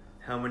lot.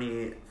 How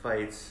many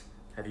fights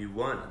have you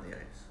won on the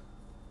ice?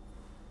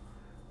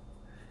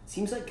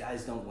 Seems like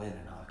guys don't win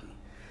in hockey.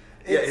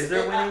 Yeah, is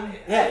there winning?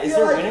 Yeah, is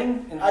feel there like-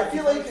 winning in I hockey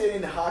feel like fights?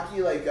 in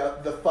hockey, like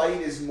the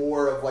fight is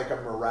more of like a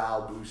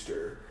morale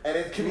booster, and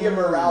it can be a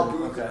morale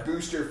okay.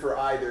 booster for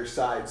either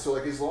side. So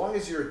like as long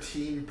as your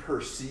team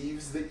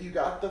perceives that you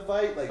got the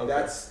fight, like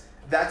Okay.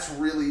 that's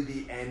really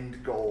the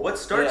end goal. What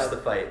starts Yeah. the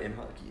fight in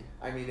hockey?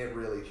 I mean, it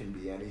really can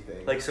be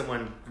anything. Like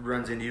someone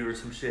runs into you or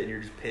some shit and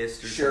you're just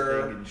pissed or Sure,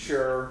 something? And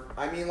sure.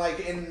 I mean, like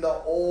in the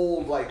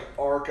old like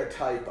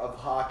archetype of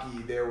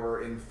hockey, there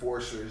were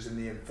enforcers, and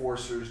the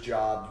enforcers'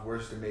 job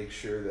was to make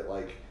sure that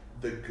like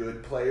the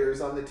good players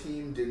on the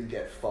team didn't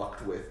get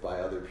fucked with by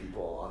other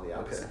people on the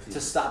opposite team.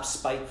 To stop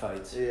spite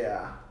fights.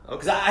 Yeah.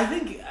 Because I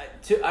think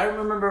I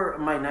remember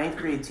my 9th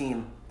grade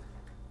team.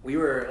 We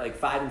were like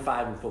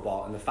 5-5 in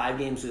football, and the 5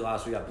 games we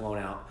lost, we got blown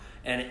out.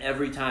 And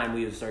every time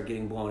we would start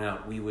getting blown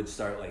out, we would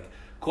start like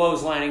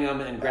clotheslining them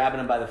and grabbing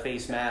them by the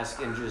face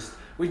mask, and just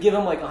we'd give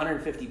them like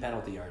 150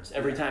 penalty yards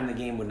every time the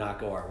game would not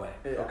go our way.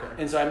 Yeah. Okay.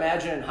 And so I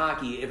imagine in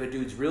hockey, if a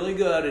dude's really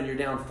good and you're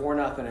down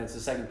 4-0 and it's the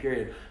second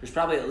period, there's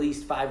probably at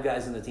least 5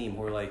 guys in the team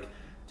who are like,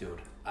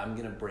 dude, I'm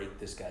gonna break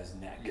this guy's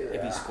neck if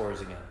Yeah. he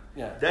scores again.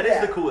 Yeah. That is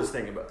Yeah. the coolest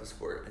thing about the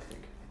sport, I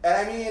think. And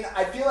I mean,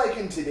 I feel like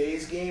in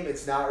today's game,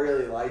 it's not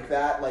really like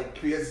that. Like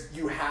because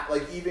you have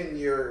like even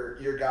your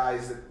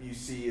guys that you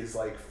see as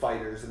like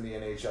fighters in the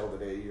NHL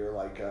today, you're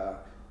like a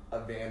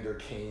Vander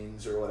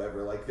Kanes or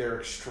whatever. Like they're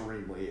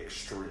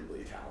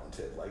extremely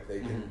talented. Like they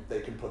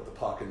can put the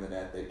puck in the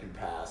net, they can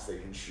pass, they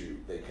can shoot,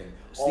 they can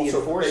So the also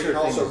enforcer they can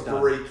thing also is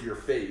done. break your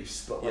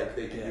face, but like Yeah.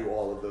 they can Yeah. do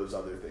all of those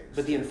other things.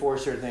 But the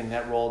enforcer thing,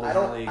 that role I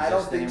doesn't really don't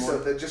exist think anymore. so.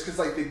 That just because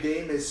like the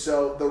game is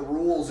so the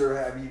rules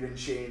have even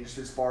changed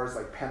as far as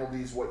like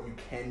penalties, what you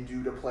can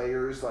do to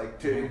players, like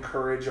to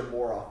encourage a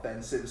more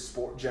offensive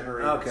sport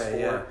generated Okay, sport.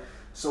 yeah.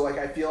 So like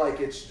I feel like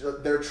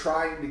they're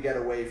trying to get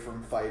away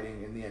from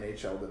fighting in the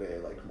NHL today,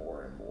 like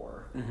more and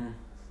more.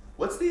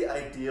 What's the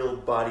ideal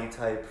body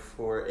type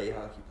for a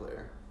hockey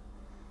player?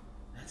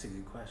 That's a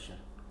good question.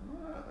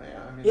 Yeah,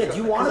 I mean, Yeah, do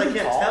you want Because to I be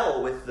can't tall?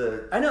 tell with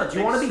the. I know. Do you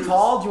big want to be suits.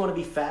 tall? Do you want to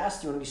be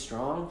fast? Do you want to be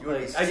strong? You wanna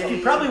be Like, skinny?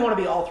 you probably want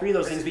to be all 3 of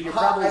those things, but you're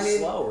probably I mean,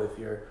 slow if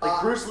you're.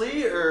 Like Bruce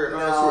Lee or No,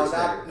 Arnold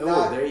not, Schwarzenegger? Ooh,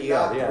 not, there you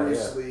go. not Yeah,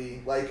 Bruce yeah.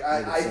 Lee. Like Made it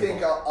I think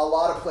simple. a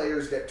lot of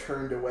players get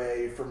turned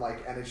away from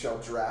like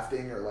NHL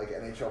drafting or like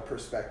NHL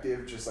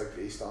perspective just like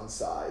based on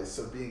size.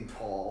 So being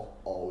tall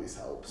always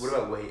helps. What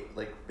about weight?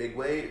 Like big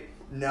weight?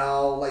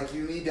 No, like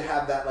you need to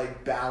have that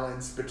like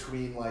balance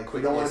between like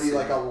you don't want to be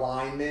Quickness like a and-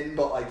 lineman,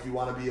 but like you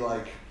want to be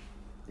like,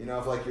 you know,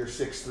 if like you're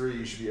 6'3",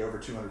 you should be over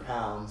 200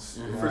 pounds.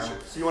 you For know? sure.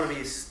 So you want to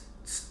be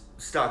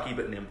stocky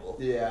but nimble.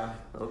 Yeah.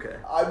 Okay.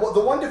 The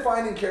one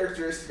defining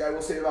characteristic I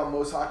will say about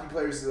most hockey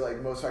players is like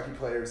most hockey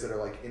players that are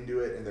like into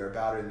it and they're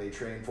about it and they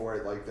train for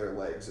it, like their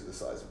legs are the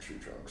size of tree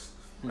trunks.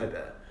 I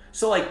bet.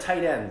 So like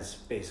tight ends,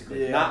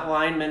 basically. Yeah. Not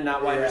linemen,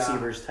 not wide Yeah.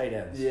 receivers, tight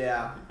ends.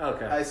 Yeah.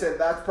 Okay. I said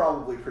that's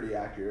probably pretty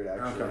accurate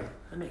actually. Okay.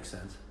 That makes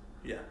sense.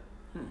 Yeah.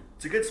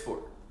 It's a good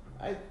sport.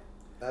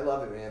 I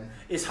love it, man.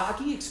 Is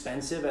hockey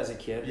expensive as a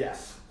kid?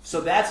 Yes. So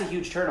that's a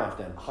huge turnoff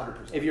then.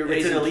 100%. If you're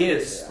It's raising an elitist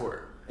kids.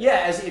 sport.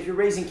 Yeah, if you're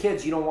raising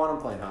kids, you don't want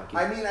them playing hockey.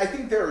 I mean, I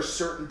think there are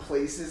certain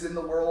places in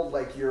the world,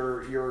 like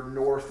your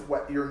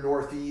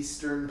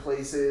northeastern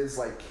places,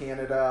 like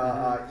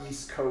Canada,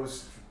 East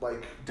Coast,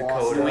 like Dakota.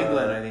 Boston, New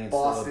England, I think it's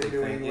Boston,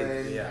 still a New big thing.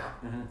 England, Yeah.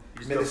 Mhm. You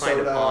just go find a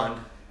Minnesota, pond.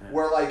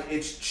 where like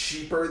it's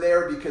cheaper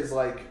there because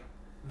like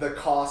the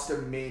cost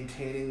of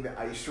maintaining the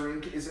ice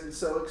rink isn't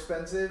so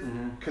expensive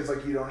Mhm. because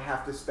like you don't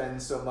have to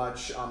spend so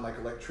much on like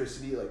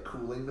electricity, like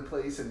cooling the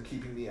place and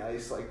keeping the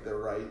ice like the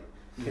right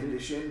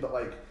condition. But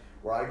like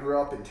where I grew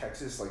up in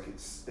Texas, like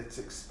it's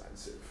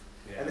expensive,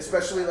 and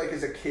especially like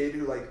as a kid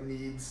who like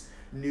needs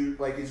new,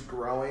 like is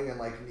growing and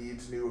like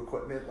needs new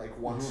equipment like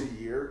once a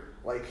year,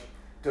 like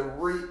the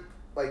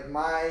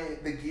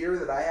gear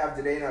that I have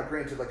today. Now,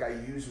 granted, like I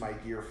use my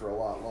gear for a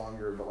lot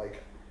longer, but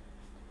like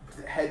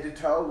head to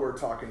toe, we're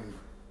talking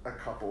a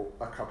couple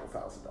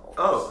 $1,000.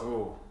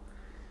 Oh,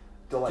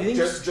 to like Do you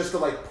think just to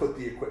like put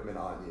the equipment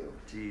on you.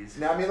 jeez.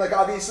 Now, I mean, like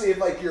obviously, if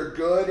like you're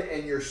good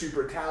and you're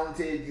super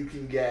talented, you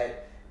can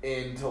get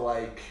into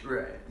like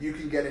Right. you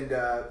can get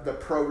into the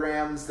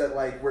programs that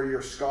like where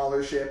you're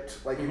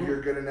scholarshiped. Like if you're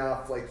good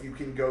enough, like you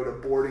can go to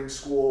boarding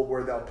school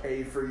where they'll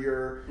pay for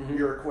your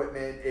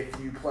equipment. If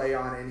you play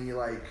on any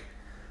like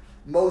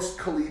most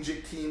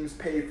collegiate teams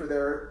pay for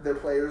their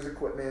players'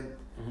 equipment.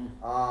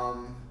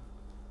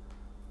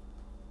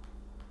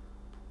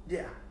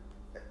 Yeah,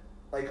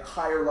 like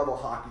higher level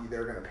hockey,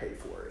 they're gonna pay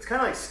for it. It's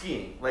kind of like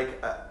skiing.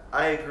 Like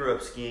I grew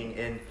up skiing,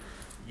 and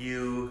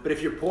But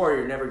if you're poor,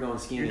 you're never going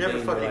skiing. You're a day never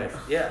in your fucking.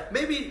 life. Yeah.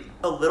 Maybe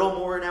a little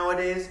more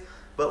nowadays,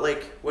 but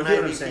like when You get I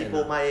what I'm meet saying,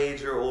 people though. my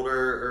age or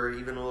older or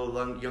even a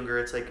little younger,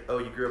 it's like, oh,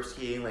 you grew up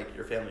skiing. Like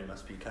your family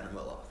must be kind of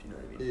well off. You know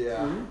what I mean?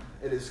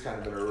 Yeah, it is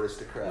kind of an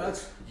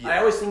aristocratic. I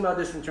always think about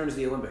this in terms of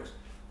the Olympics.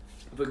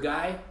 If a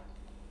guy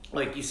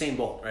like Usain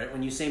Bolt, right?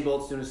 When Usain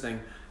Bolt's doing his thing,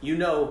 you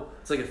know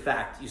it's like a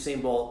fact.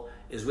 Usain Bolt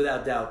is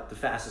without doubt the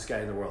fastest guy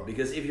in the world.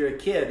 Because if you're a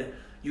kid,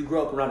 you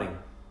grow up running.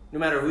 No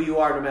matter who you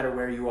are, no matter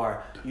where you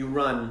are, you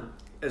run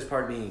as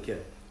part of being a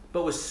kid.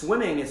 But with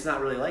swimming, it's not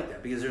really like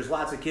that. Because there's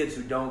lots of kids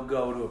who don't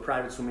go to a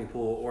private swimming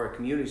pool or a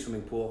community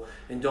swimming pool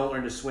and don't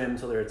learn to swim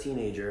until they're a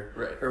teenager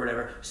or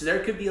whatever. So there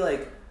could be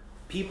like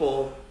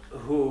people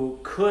who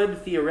could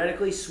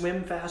theoretically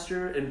swim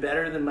faster and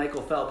better than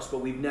Michael Phelps,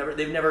 but they've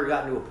never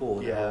gotten to a pool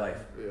in their whole life.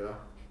 Yeah. You know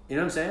what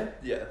I'm saying?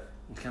 Yeah.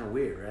 It's kind of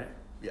weird, right?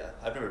 Yeah.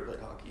 I've never played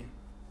hockey.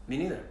 Me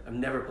neither. I've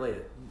never played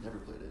it. Never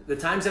played it. The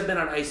times I've been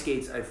on ice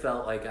skates, I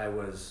felt like I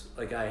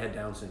had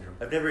Down syndrome.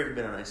 I've never even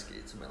been on ice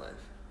skates in my life.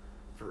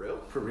 For real?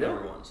 For real?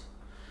 Never once.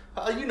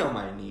 You know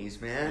my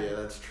knees, man. Yeah,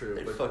 that's true.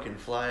 They but fucking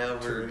fly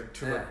over.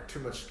 too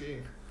much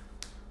skiing.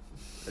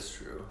 That's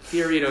true.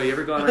 Fiorito, you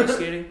ever gone ice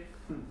skating?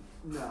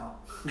 No.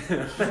 I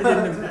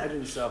didn't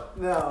imagine so.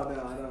 No,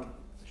 I don't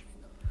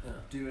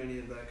do any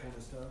of that kind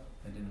of stuff.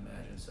 I didn't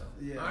imagine so.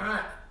 Yeah. All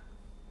right.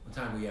 What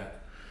time we got?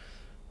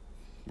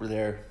 We're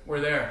there.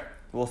 We're there.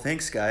 Well,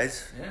 thanks,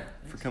 guys, Yeah.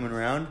 for coming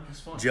around. That's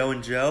fun. Joe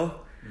and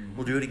Joe.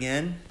 We'll do it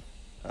again.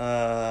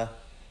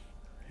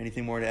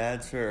 Anything more to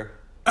add, sir?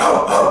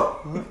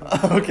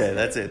 Okay,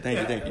 that's it.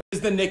 Thank you. This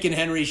is the Nick and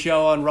Henry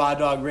show on Raw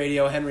Dog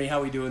Radio. Henry,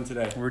 how we doing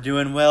today? We're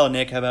doing well,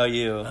 Nick. How about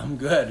you? I'm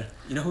good.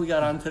 You know who we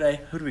got on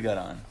today? Who do we got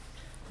on?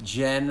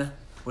 Jen.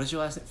 What is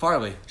your last name?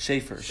 Farley.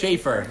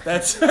 Schaefer.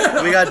 That's.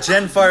 We got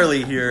Jen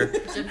Farley here.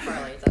 Jen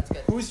Farley, that's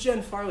good. Who's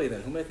Jen Farley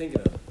then? Who am I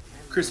thinking of?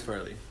 Chris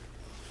Farley.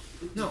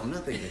 No, I'm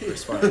not thinking of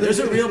Chris Farley. There's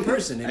a real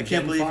person named I can't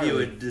Jen believe Farley. you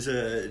would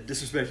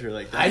disrespect her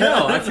like that. I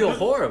know. I feel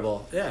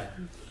horrible. Yeah.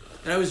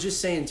 And I was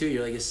just saying too,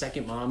 you're like a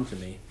second mom to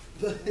me.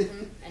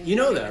 And You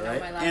know don't that, even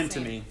right? my last And to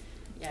name. me.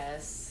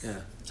 Yes.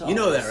 Yeah. You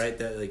know that, right?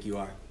 That like you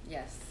are.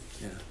 Yes.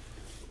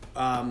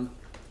 Yeah.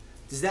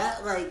 Does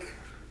that like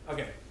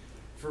okay,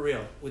 for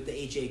real, with the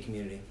HA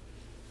community,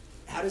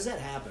 how does that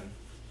happen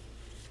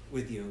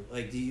with you?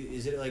 Like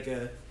is it like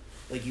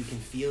you can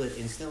feel it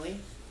instantly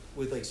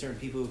with like certain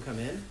people who come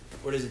in?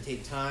 Or does it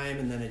take time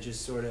and then it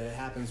just sort of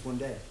happens one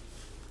day?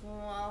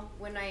 Well,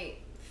 when I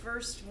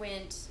first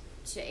went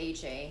to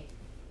HA,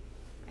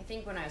 I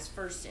think when I was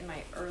first in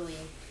my early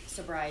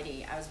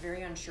sobriety, I was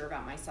very unsure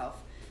about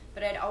myself.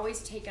 But I'd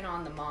always taken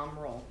on the mom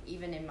role,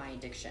 even in my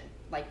addiction,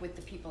 like with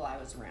the people I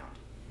was around.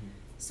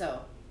 So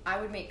I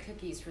would make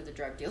cookies for the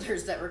drug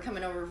dealers that were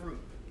coming over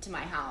to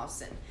my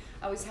house, and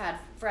I always had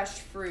fresh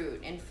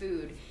fruit and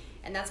food,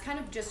 and that's kind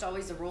of just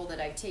always the role that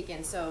I've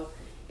taken. So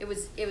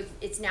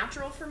it's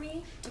natural for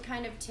me to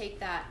kind of take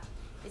that.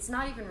 It's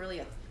not even really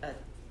a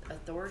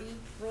authority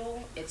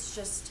role. It's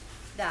just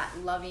that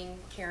loving,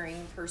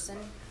 caring person,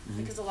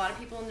 because a lot of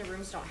people in the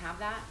rooms don't have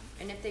that,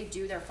 and if they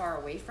do, they're far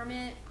away from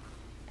it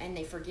and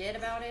they forget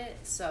about it.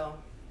 So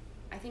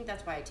I think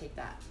that's why I take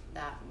that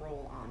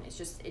role on.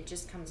 It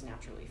just comes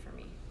naturally for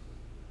me.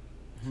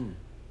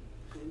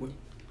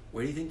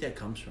 Where do you think that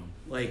comes from?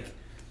 Like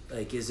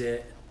is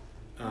it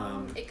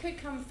It could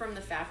come from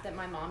the fact that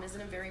my mom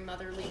isn't a very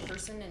motherly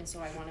person, and so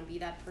I want to be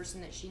that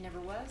person that she never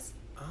was.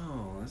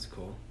 oh, that's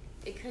cool.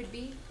 It could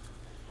be.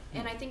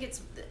 And I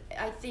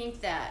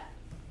think that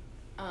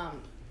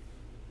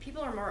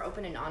people are more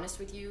open and honest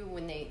with you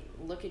when they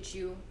look at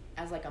you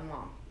as like a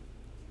mom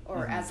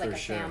or as like for a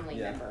sure. family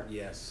Yeah. member.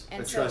 Yes.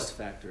 And A so trust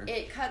factor.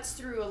 It cuts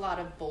through a lot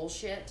of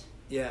bullshit.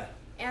 Yeah.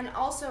 And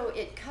also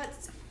it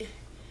cuts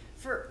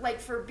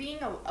for being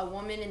a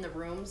woman in the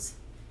rooms,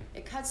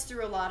 it cuts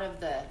through a lot of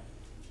the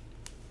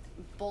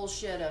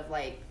bullshit of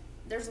like,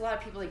 there's a lot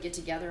of people that get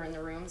together in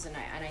the rooms, and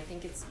I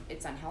think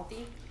it's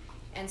unhealthy.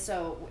 And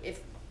so if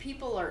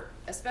people are,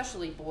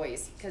 especially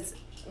boys, because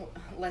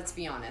let's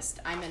be honest,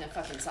 I'm in a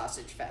fucking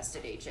sausage fest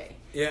at HA.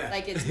 Yeah.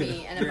 Like it's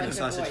me and a You're in a bunch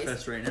of sausage boys.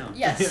 fest right now.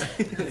 Yes,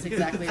 that's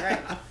exactly right.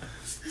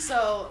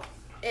 So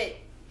it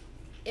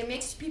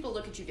makes people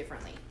look at you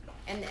differently,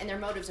 and their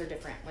motives are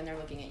different when they're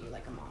looking at you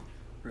like a mom.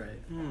 Right.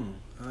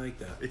 I like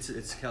that.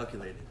 It's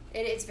calculated.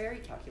 It's very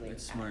calculated.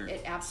 It's smart.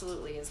 It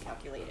absolutely is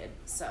calculated.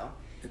 So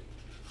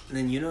And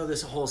then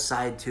this whole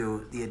side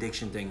to the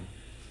addiction thing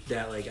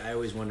that like I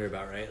always wonder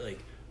about, right? Like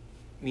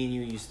me and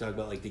you used to talk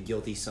about like the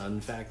guilty son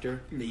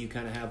factor that you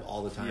kind of have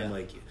all the time. Yeah.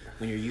 Like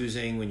when you're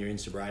using, when you're in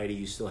sobriety,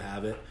 you still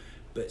have it.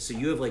 But so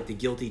you have like the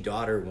guilty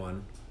daughter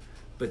one,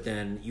 but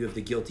then you have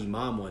the guilty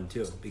mom one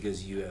too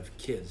because you have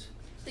kids.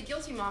 the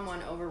guilty mom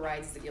one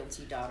overrides the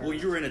guilty daughter. Well,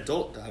 you were an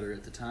adult daughter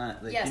at the time.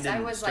 Like, you yes, didn't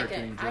I was start like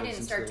doing I drugs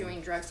didn't start until-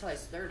 doing drugs till I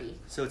was 30.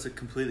 So it's a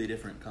completely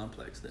different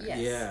complex there. Yes.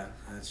 Yeah,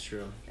 that's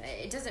true.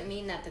 It doesn't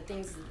mean that the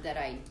things that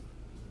I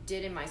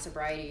did in my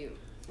sobriety,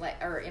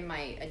 or in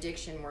my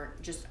addiction, were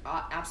just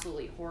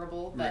absolutely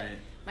horrible. But Right.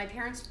 my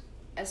parents,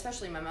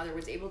 especially my mother,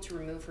 was able to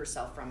remove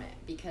herself from it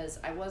because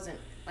I wasn't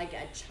like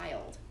a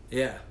child.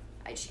 Yeah.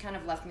 She kind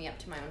of left me up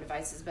to my own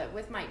devices. But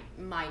with my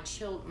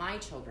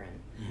children,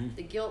 Mm-hmm.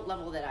 the guilt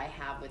level that I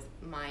have with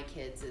my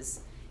kids is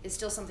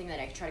still something that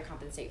I try to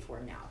compensate for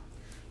now.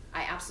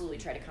 I absolutely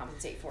try to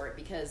compensate for it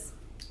because,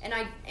 and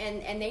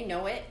they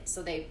know it,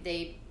 so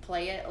they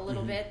play it a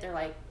little Mm-hmm. bit. They're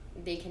like,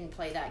 they can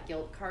play that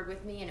guilt card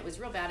with me, and it was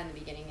real bad in the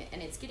beginning,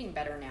 and it's getting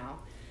better now.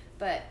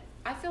 But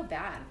I feel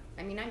bad.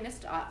 I mean, I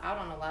missed out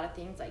on a lot of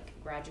things like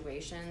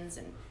graduations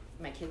and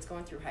my kids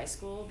going through high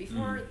school.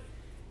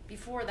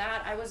 Before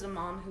that, I was a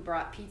mom who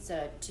brought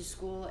pizza to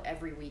school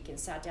every week and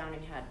sat down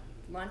and had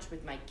lunch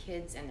with my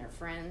kids and their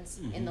friends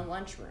in the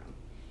lunchroom.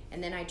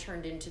 And then I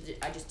turned into,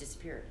 I just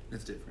disappeared.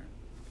 It's different.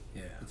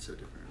 Yeah. It's so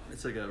different.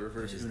 It's like a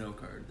reverse Uno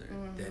card there.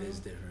 That is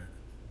different.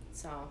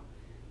 So,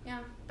 yeah,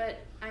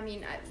 but I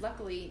mean,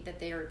 luckily that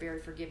they are very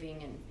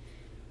forgiving,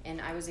 and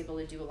I was able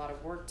to do a lot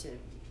of work to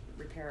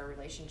repair our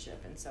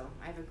relationship, and so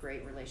I have a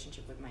great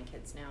relationship with my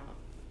kids now,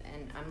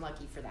 and I'm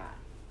lucky for that.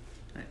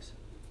 Nice.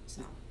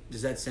 So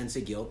Does that sense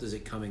of guilt, does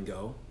it come and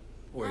go?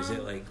 Or is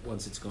it like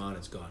once it's gone,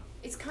 it's gone?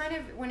 it's kind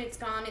of, when it's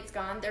gone, it's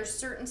gone. There's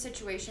certain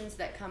situations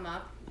that come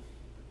up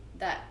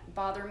that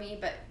bother me,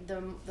 but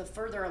the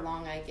further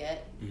along I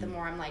get, the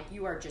more I'm like,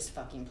 you are just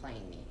fucking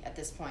playing me at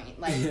this point.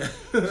 Like,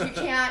 you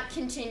can't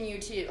continue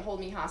to hold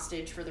me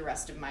hostage for the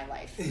rest of my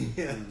life.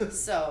 Yeah.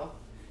 So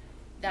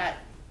that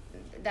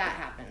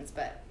happens,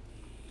 but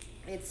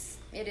it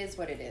is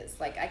what it is.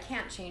 Like, I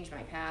can't change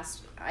my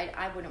past.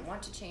 I wouldn't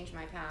want to change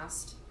my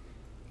past,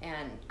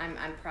 and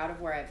I'm proud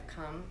of where I've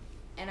come,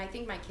 and I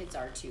think my kids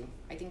are too.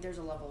 I think there's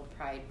a level of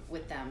pride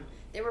with them.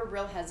 They were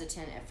real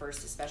hesitant at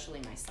first, especially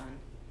my son.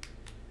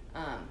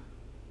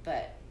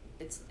 But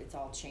it's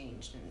all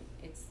changed, and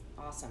it's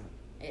awesome.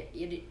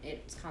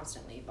 It's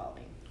constantly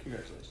evolving.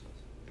 Congratulations.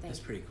 Thank That's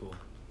you. pretty cool.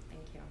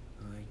 Thank you.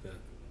 I like that.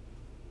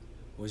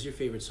 What was your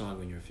favorite song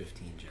when you were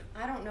 15, Jen?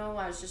 I don't know.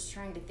 I was just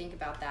trying to think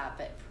about that,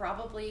 but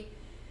probably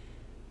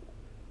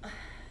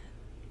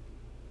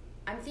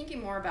I'm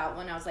thinking more about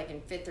when I was like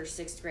in 5th or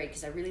 6th grade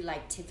because I really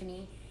liked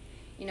Tiffany.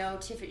 You know,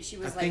 Tiffany. She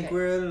was I think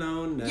we're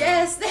alone now.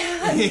 Yes,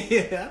 that.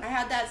 Yeah. I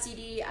had that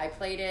CD. I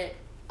played it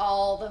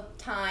all the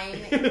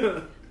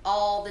time.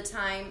 All the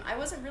time. I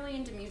wasn't really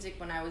into music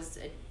when I was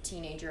a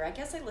teenager. I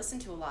guess I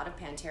listened to a lot of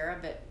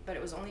Pantera, but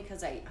it was only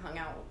because I hung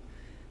out,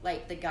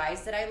 like the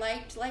guys that I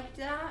liked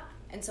that,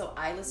 and so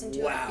I listened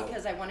to Wow. it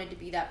because I wanted to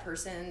be that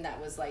person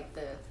that was like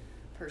the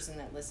person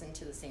that listened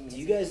to the same Do music.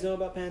 you guys know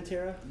about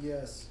Pantera?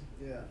 Yes.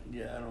 Yeah.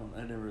 Yeah,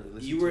 I never really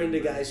listened You to were it, into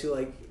but- guys who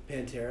like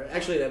Pantera.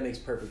 Actually, that makes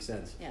perfect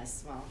sense.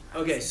 Yes. Well.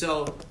 Okay,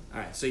 so all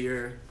right, so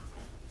you're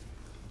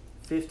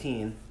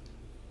 15,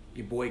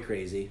 you're boy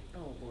crazy,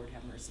 Oh Lord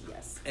have mercy.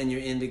 Yes. and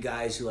you're into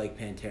guys who like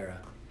Pantera.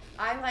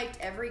 I liked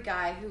every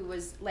guy who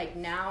was like,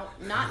 now,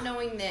 not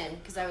knowing then,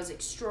 because I was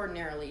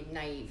extraordinarily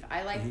naive.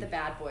 I liked the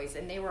bad boys,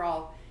 and they were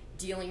all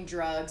dealing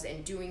drugs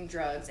and doing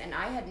drugs, and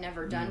I had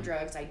never done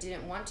drugs. I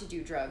didn't want to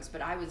do drugs,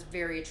 but I was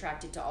very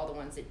attracted to all the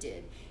ones that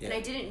did. And Yeah.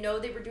 I didn't know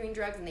they were doing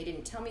drugs, and they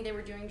didn't tell me they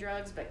were doing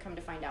drugs, but come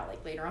to find out,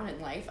 like later on in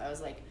life, I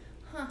was like,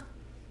 huh,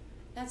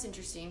 that's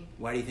interesting.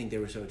 Why do you think they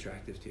were so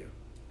attractive to you?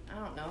 I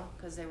don't know,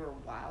 because they were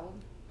wild.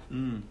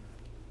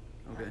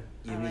 Okay.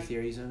 You have I any like-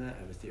 theories on that?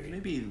 I have a theory.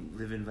 Maybe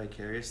living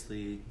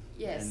vicariously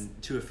Yes.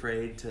 and too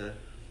afraid to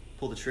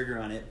pull the trigger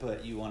on it,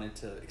 but you wanted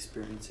to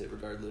experience it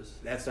regardless.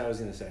 That's what I was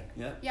gonna say.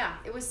 Yeah. Yeah,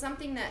 it was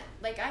something that,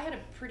 like, I had a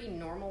pretty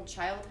normal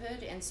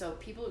childhood, and so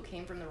people who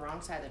came from the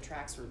wrong side of the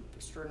tracks were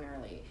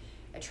extraordinarily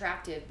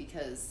attractive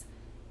because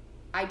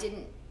I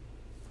didn't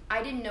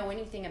know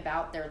anything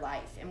about their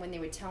life, and when they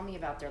would tell me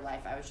about their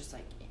life, I was just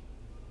like,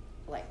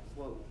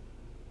 whoa,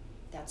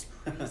 that's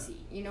crazy.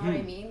 You know what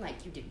I mean?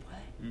 Like, you did what?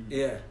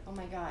 Yeah. Oh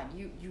my God,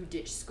 you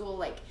ditched school,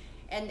 like,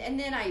 and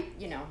then I,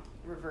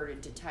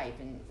 reverted to type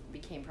and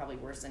became probably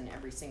worse than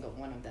every single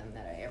one of them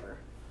that I ever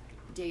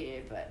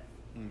dated. But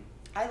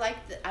I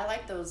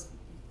like those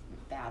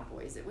bad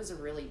boys. It was a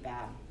really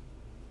bad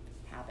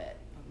habit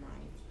of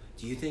mine.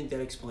 Do you think that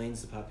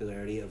explains the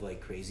popularity of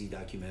like crazy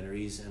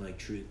documentaries and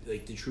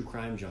like the true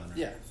crime genre?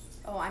 Yeah.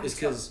 Oh, I'm It's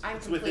 'cause I'm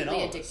it's within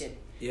completely all of us. addicted.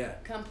 Yeah.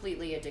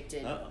 Completely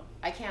addicted. Uh-oh.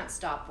 I can't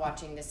stop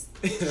watching this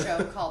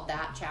show called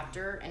That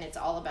Chapter, and it's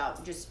all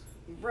about just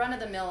run of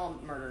the mill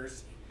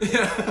murders.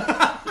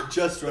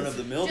 Just run of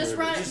the mill. Just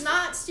run,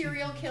 not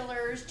serial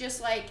killers,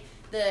 just like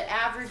the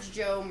average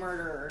Joe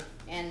murderer.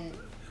 And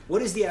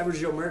What is the average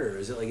Joe murder?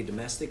 Is it like a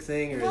domestic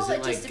thing, or Well, is it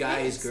it like just guy's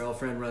depends.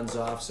 girlfriend runs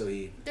off, so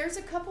he? there's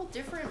a couple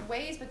different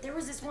ways, but there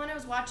was this one I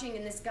was watching,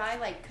 and this guy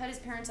like cut his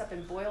parents up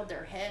and boiled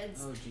their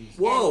heads. Oh jeez.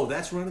 Whoa,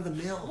 that's run of the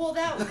mill. Well,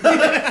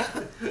 that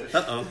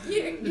Uh-oh.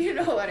 you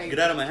know what I mean. Get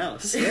out of my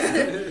house.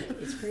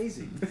 It's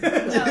crazy. No,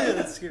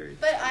 That's scary.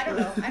 but I don't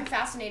know. I'm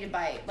fascinated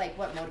by like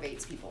what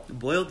motivates people.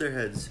 Boiled their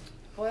heads.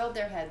 Boiled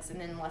their heads and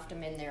then left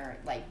them in there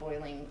like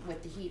boiling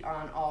with the heat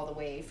on all the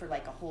way for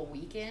like a whole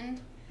weekend.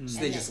 So And they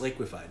then- just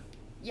liquefied.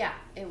 Yeah,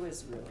 it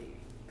was really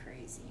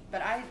crazy.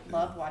 But I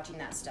love watching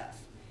that stuff.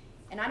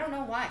 And I don't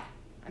know why.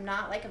 I'm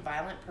not like a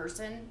violent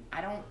person. I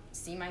don't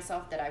see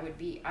myself that I would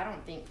be. I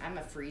don't think I'm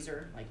a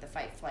freezer, like the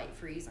fight, flight,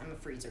 freeze. I'm a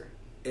freezer.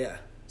 Yeah.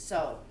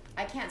 So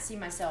I can't see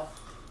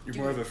myself. You're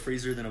more of a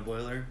freezer than a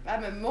boiler.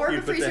 I'm more of You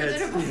a put the freezer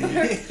than a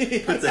boiler.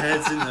 Put the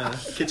heads in the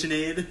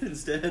KitchenAid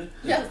instead.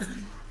 Yes,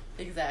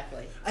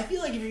 exactly. I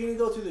feel like if you're gonna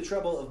go through the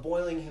trouble of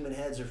boiling human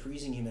heads or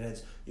freezing human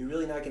heads, you're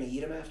really not gonna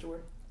eat them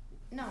afterward,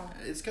 No.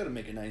 It's got to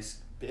make a nice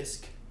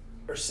bisque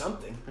or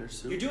something. or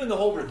soup. You're doing the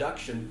whole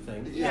reduction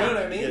thing. You Yeah. know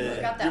what I mean? Yeah,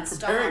 Like, Got that you're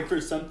preparing stock.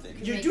 for something.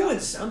 You You're make doing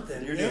up-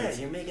 something. You're Yeah, doing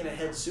you're making a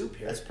head soup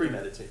here. That's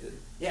premeditated.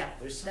 Yeah,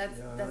 there's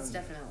something going That's on.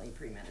 definitely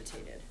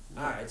premeditated.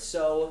 All right,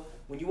 so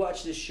when you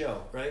watch this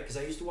show, right? Because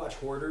I used to watch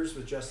Hoarders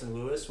with Justin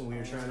Lewis when we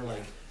were trying to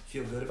like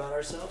feel good about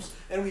ourselves,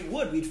 and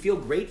we'd feel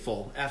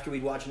grateful after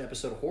we'd watch an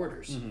episode of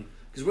Hoarders,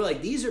 because we're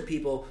like, these are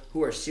people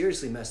who are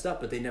seriously messed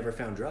up, but they never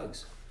found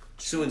drugs.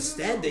 So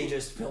instead, they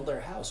just filled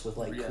their house with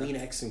like Yeah.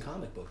 Kleenex and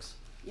comic books.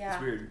 Yeah.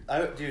 It's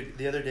weird. Dude,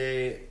 the other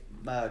day,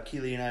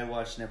 Keely and I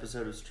watched an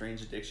episode of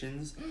Strange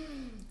Addictions.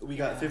 We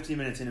got 15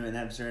 minutes into it and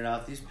had to turn it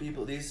off. These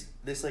people, this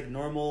like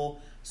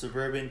normal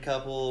suburban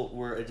couple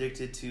were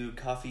addicted to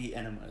coffee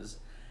enemas,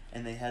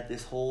 and they had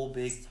this whole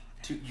big.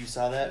 You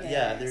saw that? Yeah,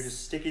 Yes. they're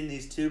just sticking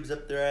these tubes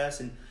up their ass,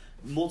 and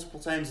multiple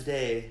times a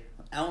day,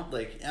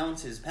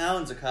 ounces,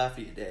 pounds of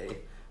coffee a day,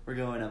 were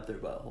going up their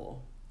butthole.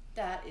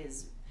 That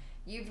is.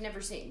 You've never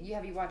seen.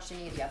 Have you watched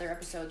any of the other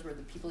episodes where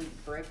the people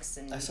eat bricks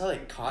and I saw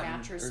like cotton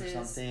mattresses? or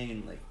something,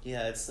 and like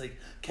it's like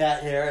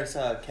cat hair. I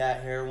saw a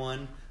cat hair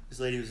one. This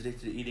lady was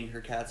addicted to eating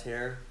her cat's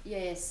hair.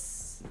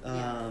 Yes.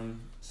 Yeah.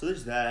 So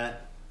there's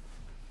that.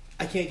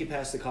 I can't get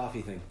past the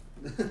coffee thing.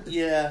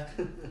 Yeah.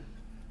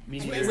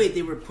 Wait,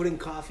 they were putting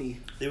coffee.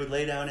 They would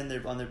lay down on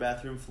their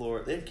bathroom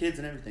floor. They had kids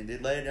and everything.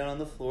 They'd lay down on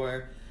the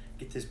floor,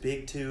 get this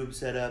big tube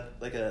set up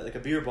like a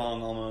beer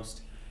bong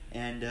almost,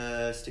 and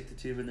stick the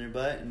tube in their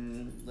butt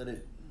and let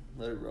it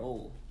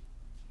roll.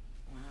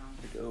 Wow.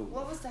 Let it go.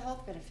 What was the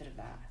health benefit of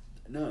that?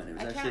 No, and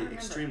it I was can't actually remember.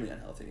 extremely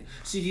unhealthy.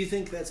 So do you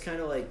think that's kind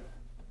of like,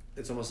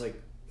 it's almost like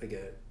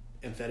a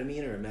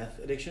amphetamine or a meth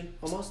addiction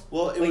almost?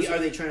 Well, it like, was. are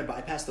they trying to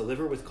bypass the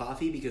liver with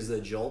coffee because of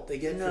the jolt they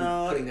get No,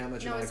 from putting that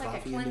much No, amount it's of like a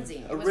coffee into?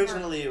 cleansing. It was more-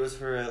 Originally, it was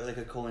for a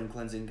colon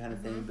cleansing kind of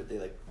thing, but they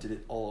like did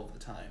it all of the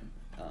time,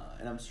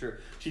 and I'm sure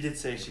she did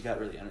say she got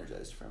really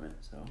energized from it.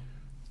 So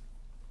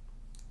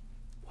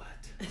What?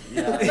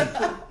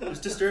 yeah, it was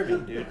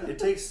disturbing, dude. It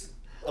takes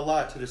a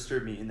lot to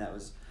disturb me, and I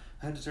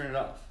had to turn it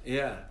off.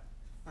 Yeah.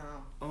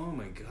 Wow. Oh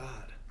my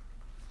god.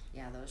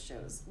 Yeah, those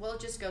shows. Well,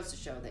 it just goes to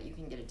show that you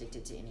can get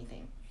addicted to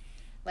anything.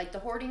 Like the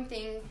hoarding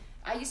thing,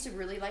 I used to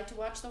really like to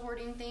watch the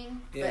hoarding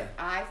thing, Yeah.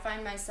 but I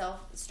find myself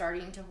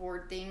starting to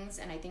hoard things,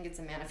 and I think it's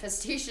a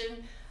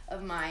manifestation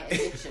of my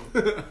addiction.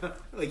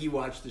 Like you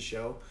watch the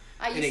show.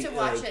 I And used it, to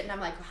watch like- it, and I'm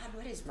like, God,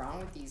 what is wrong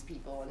with these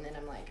people? And then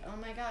I'm like, oh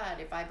my God,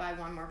 if I buy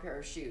one more pair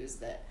of shoes,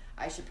 that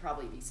I should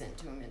probably be sent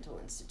to a mental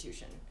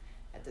institution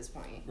at this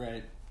point.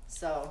 Right.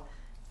 So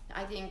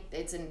I think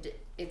it's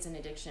an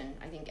addiction.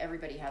 I think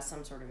everybody has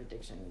some sort of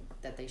addiction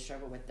that they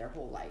struggle with their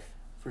whole life.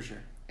 For sure.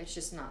 It's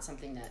just not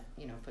something that,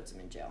 puts them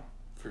in jail.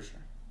 For sure.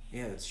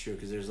 Yeah, that's true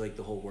because there's like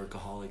the whole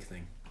workaholic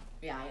thing.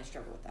 Yeah, I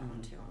struggle with that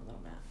one too a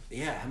little bit.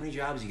 Yeah, how many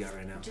jobs you got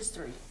right now? Just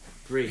 3.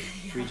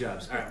 Three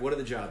jobs. All right, what are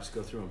the jobs?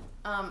 Go through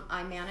them.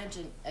 I manage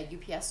a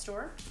UPS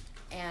store,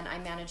 and I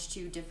manage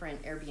 2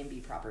 different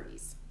Airbnb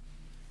properties.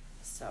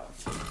 So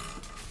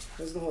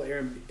How's the whole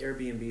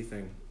Airbnb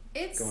thing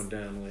it's going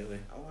down lately?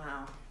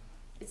 wow,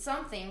 it's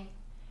something.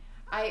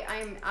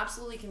 I'm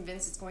absolutely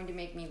convinced it's going to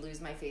make me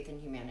lose my faith in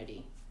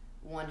humanity,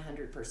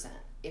 100%.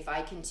 If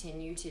I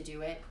continue to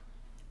do it,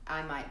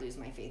 I might lose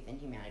my faith in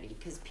humanity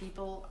because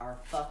people are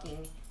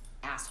fucking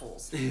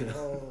assholes.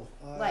 Oh,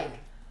 I Like,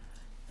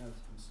 have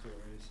some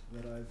stories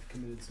that I've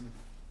committed some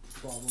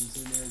problems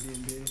in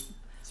Airbnb.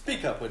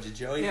 Speak up, would you,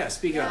 Joey? Yeah,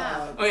 speak Yeah.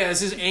 up. Oh yeah,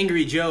 this is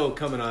Angry Joe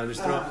coming on,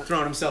 just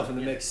throwing himself in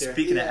the mix there.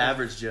 Speaking of Yeah.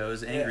 average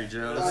Joes, angry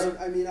Joes.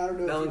 I mean, I don't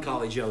know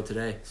Melancholy if Joe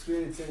today. you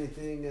experienced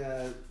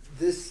anything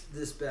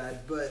this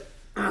bad, but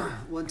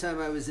one time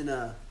I was in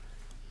an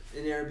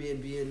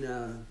Airbnb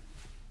in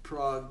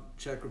Prague,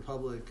 Czech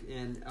Republic,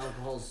 and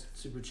alcohol's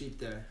super cheap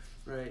there,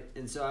 right?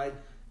 And so I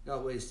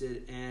got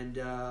wasted, and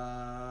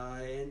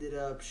I ended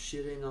up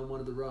shitting on one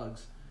of the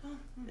rugs.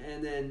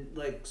 And then,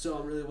 like, so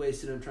I'm really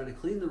wasted. I'm trying to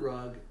clean the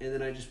rug, and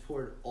then I just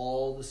poured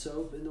all the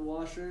soap in the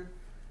washer,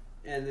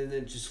 and then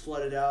it just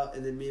flooded out,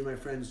 and then me and my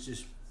friends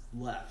just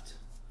left.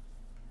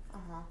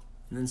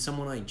 And then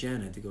someone like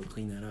Jen had to go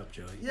clean that up,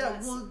 Joey. Yeah,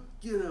 Yes. well,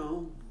 you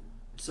know,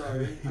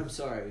 sorry. I'm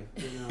sorry.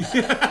 You know,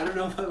 I don't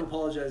know if I'm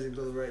apologizing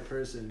to the right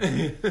person.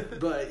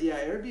 But, yeah,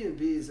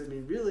 Airbnbs, I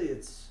mean, really,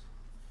 it's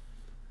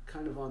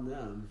kind of on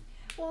them.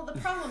 Well, the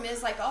problem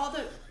is like all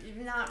the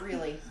not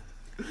really.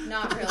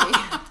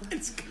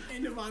 It's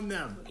kind of on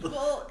them.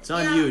 Well, It's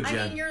on you, I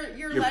Jen. mean, you're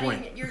Your letting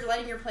point. you're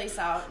letting your place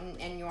out,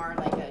 and you are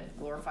like a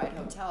glorified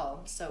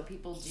hotel. So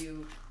people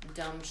do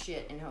dumb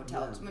shit in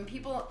hotels. Yeah. When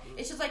people,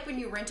 it's just like when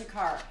you rent a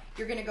car,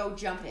 you're gonna go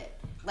jump it,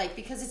 like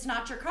because it's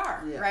not your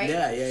car, Yeah. right?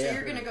 Yeah, So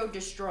you're gonna go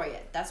destroy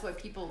it. That's what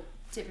people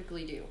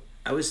typically do.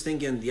 I was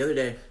thinking the other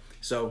day,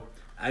 so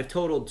I've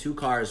totaled 2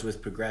 cars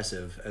with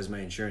Progressive as my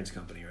insurance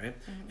company, right?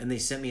 And they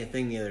sent me a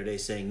thing the other day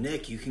saying,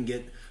 Nick, you can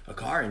get a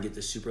car and get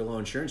this super low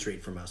insurance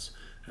rate from us.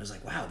 And I was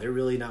like, wow, they're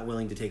really not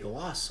willing to take a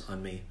loss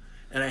on me.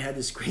 And I had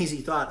this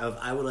crazy thought of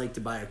I would like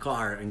to buy a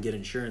car and get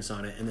insurance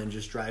on it and then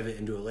just drive it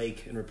into a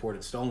lake and report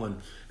it stolen.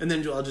 And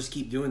then I'll just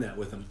keep doing that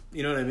with them.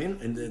 You know what I mean?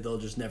 And they'll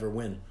just never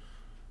win.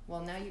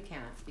 Well, now you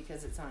can't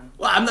because it's on.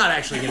 Well, I'm not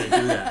actually going to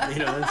do that. You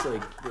know, that's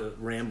like the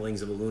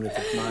ramblings of a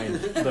lunatic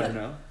mind. Better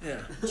know.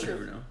 Yeah.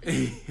 Never know.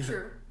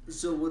 True.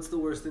 So what's the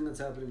worst thing that's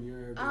happened in your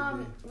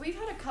Airbnb? We've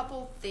had a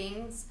couple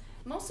things,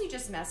 mostly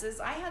just messes.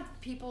 I had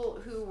people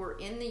who were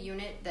in the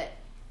unit that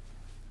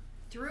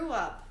threw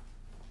up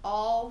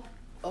all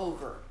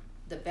over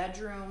the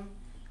bedroom,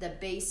 the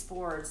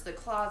baseboards, the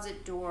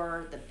closet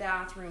door, the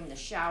bathroom, the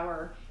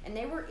shower, and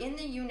they were in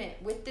the unit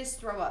with this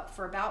throw up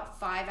for about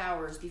 5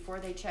 hours before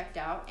they checked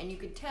out, and you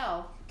could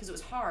tell because it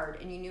was hard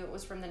and you knew it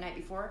was from the night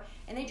before,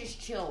 and they just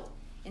chilled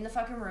in the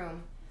fucking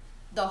room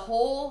the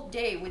whole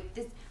day with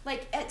this,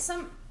 like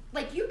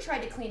you tried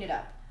to clean it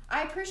up.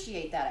 I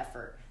appreciate that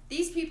effort.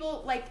 These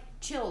people like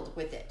chilled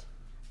with it.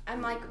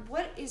 I'm like,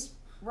 what is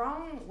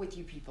wrong with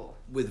you people?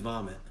 With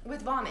vomit.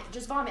 With vomit,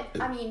 just vomit.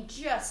 I mean,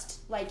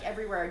 just like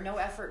everywhere, no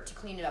effort to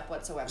clean it up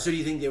whatsoever. So do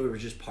you think they were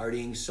just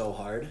partying so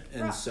hard,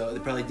 and so they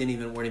probably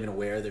weren't even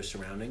aware of their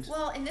surroundings?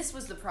 Well, and this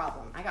was the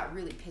problem. I got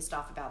really pissed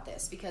off about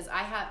this because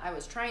I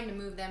was trying to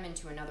move them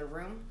into another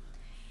room,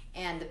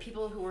 and the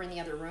people who were in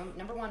the other room,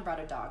 number one, brought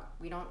a dog.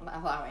 We don't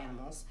allow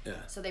animals. Yeah.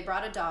 So they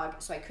brought a dog,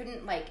 so I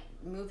couldn't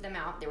move them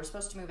out. They were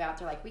supposed to move out.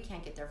 They're like, we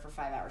can't get there for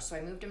 5 hours. So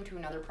I moved them to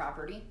another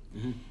property.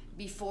 Mm-hmm.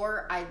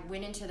 Before I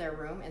went into their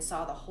room and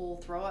saw the whole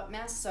throw up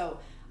mess. So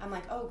I'm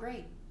like, oh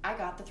great, I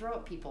got the throw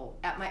up people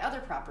at my other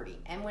property.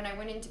 And when I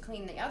went in to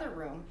clean the other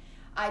room,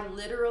 I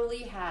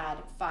literally had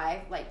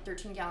 5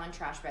 13-gallon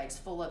trash bags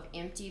full of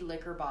empty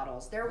liquor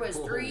bottles. There was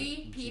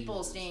 3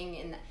 people staying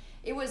in.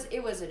 It was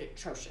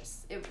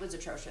atrocious. It was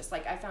atrocious.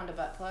 Like I found a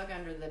butt plug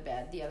under the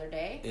bed the other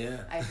day.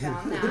 Yeah. I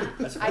found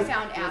that. I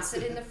found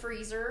acid in the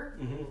freezer.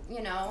 Mm-hmm.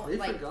 You know, They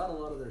forgot a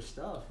lot of their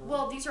stuff. Huh?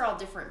 well, these are all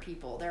different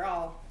people. They're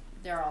all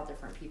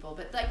different people.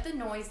 But like the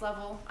noise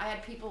level, I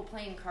had people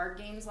playing card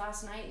games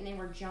last night and they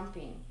were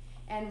jumping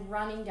and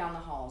running down the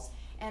halls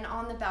and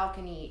on the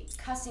balcony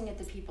cussing at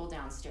the people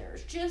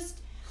downstairs.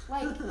 Just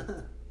like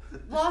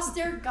lost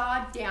their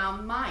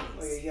goddamn minds.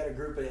 Well, you got a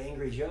group of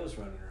angry Joes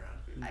running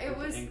around. It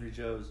was Angry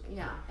Joes.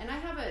 yeah, and I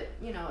have a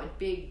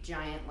big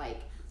giant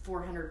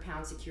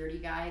 400-pound security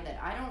guy that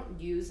I don't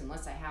use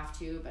unless I have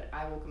to, but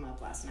I woke him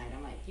up last night.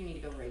 I'm like, you need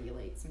to go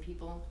regulate some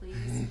people,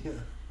 please.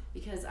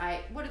 Because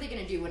what are they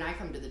going to do when I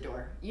come to the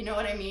door? You know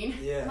what I mean?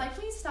 Yeah. I'm like,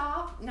 please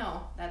stop.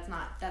 No, that's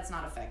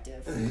not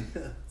effective.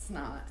 It's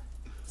not.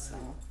 So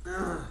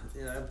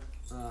yeah.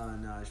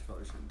 No, I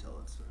probably shouldn't tell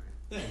that story.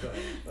 Yeah, go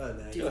ahead. Well,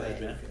 no, Do go it.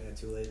 ahead, man. Yeah,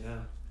 too late now.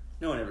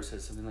 No one ever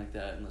says something like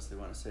that unless they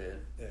want to say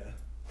it.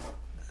 Yeah.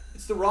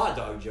 It's the raw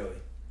dog, Joey.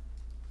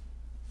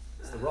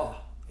 It's the raw,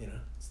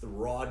 It's the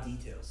raw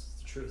details.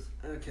 It's the truth.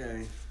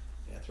 Okay.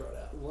 Yeah, throw it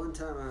out. One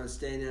time I was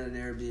staying at an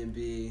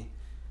Airbnb,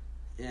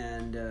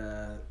 and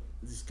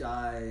this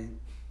guy,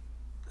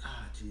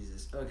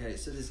 Jesus. Okay,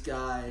 so this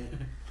guy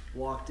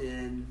walked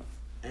in,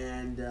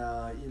 and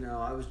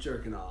I was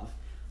jerking off,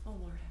 oh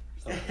Lord.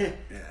 Yeah.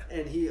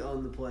 and he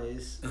owned the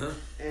place, Uh-huh.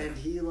 and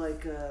he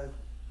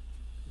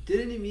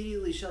didn't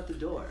immediately shut the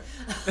door,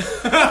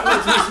 which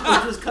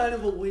was kind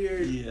of a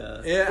weird.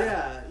 Yeah.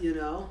 Yeah,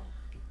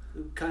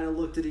 we kind of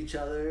looked at each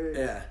other.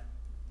 Yeah.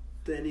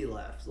 Then he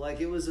left.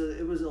 It was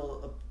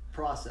a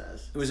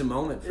process. It was a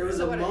moment for It was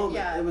you. a what it- moment.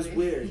 yeah, It was what it-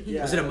 weird.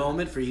 Yeah. Was it a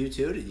moment for you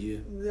too? Did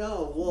you?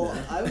 No. Well,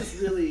 I was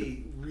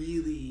really.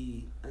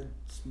 I'd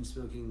been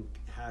smoking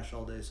hash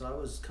all day, so I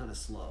was kind of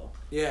slow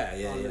Yeah,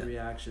 on the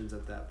reactions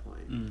at that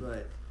point.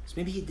 But So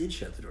maybe he did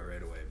shut the door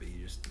right away, but you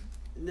just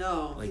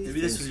no, Like, he- Maybe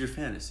this was your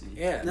fantasy.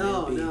 yeah.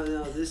 no, maybe.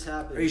 no. This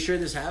happened. Are you sure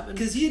this happened?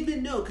 Because he had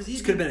been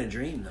This could have been a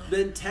dream though.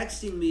 been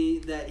texting me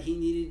that he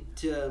needed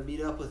to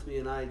meet up with me,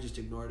 and I just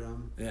ignored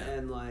him. Yeah.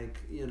 And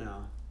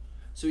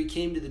so he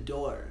came to the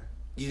door.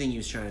 Do you think he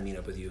was trying to meet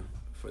up with you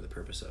for the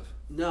purpose of?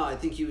 No, I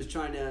think he was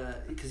trying to,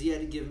 because he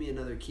had to give me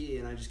another key,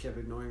 and I just kept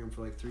ignoring him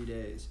for like 3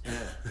 days.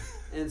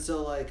 And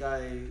so like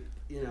I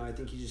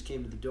think he just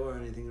came to the door,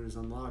 and I think it was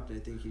unlocked, and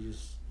I think he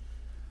just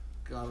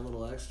got a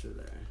little extra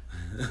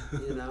there.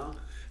 You know?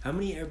 How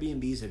many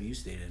Airbnbs have you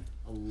stayed in?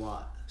 A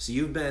lot. So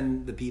you've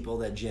been the people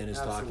that Jen is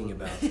talking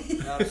about.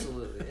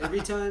 Absolutely. Every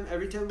time.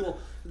 Well,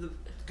 the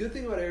good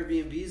thing about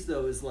Airbnbs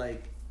though is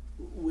like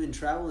when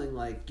traveling,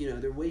 like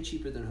they're way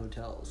cheaper than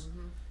hotels,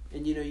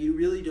 and you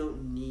really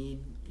don't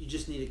need. You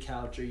just need a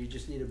couch or you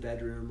just need a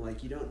bedroom.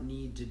 Like you don't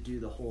need to do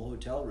the whole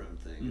hotel room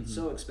thing. It's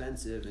so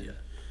expensive,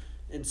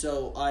 and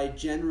so I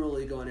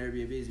generally go on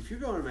Airbnbs. If you're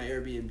going on my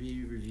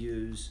Airbnb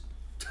reviews,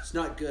 it's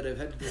not good. I've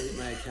had to delete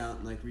my account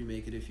and like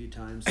remake it a few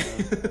times.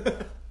 So,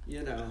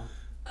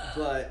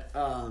 but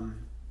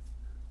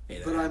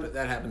Hey, but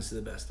that happens to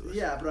the best of us.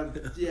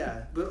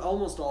 yeah, but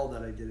almost all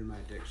that I did in my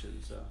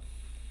addiction. So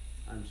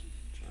I'm just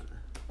trying to.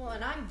 Well,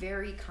 and I'm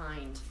very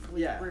kind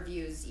with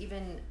reviews,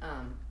 even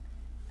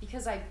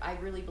because I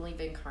really believe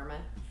in karma,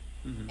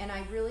 and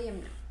I really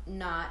am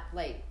not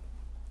like.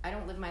 I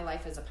don't live my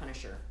life as a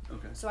punisher.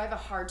 Okay. So I have a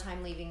hard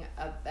time leaving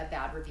a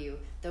bad review.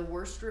 The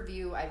worst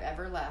review I've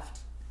ever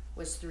left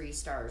was 3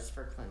 stars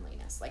for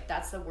cleanliness. Like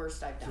that's the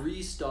worst I've done.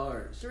 3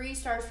 stars. 3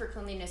 stars for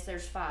cleanliness.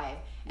 There's 5,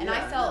 and Yeah,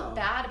 I felt no.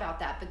 bad about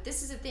that. But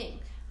this is the thing: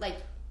 like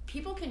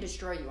people can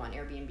destroy you on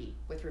Airbnb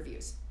with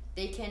reviews.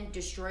 They can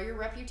destroy your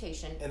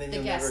reputation. And then the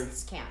you'll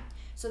guests can.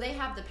 So they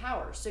have the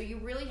power. So you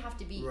really have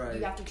to be. Right.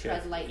 You have to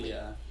tread lightly.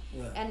 Yeah.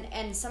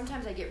 And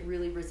sometimes I get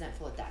really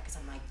resentful at that because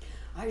I'm like,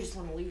 I just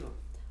want to leave a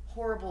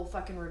horrible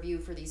fucking review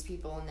for these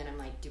people, and then I'm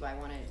like, do I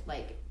want to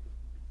like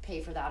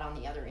pay for that on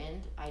the other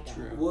end? I don't.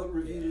 True. What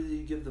review did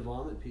you give the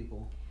vomit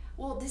people?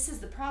 Well, this is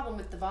the problem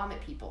with the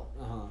vomit people.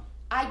 Uh-huh.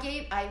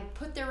 I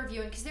put their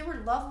review in because they were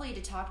lovely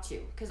to talk to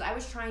because I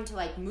was trying to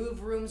like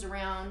move rooms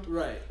around.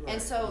 Right. And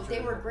so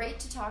they were great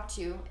to talk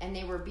to and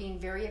they were being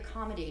very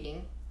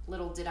accommodating.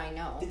 Little did I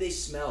know. Did they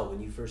smell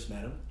when you first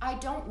met them? I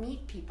don't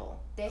meet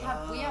people. We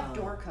have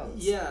door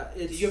codes. Yeah.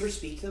 Did you ever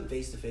speak to them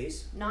face to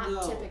face? Not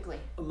No. typically.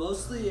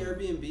 Mostly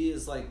Airbnb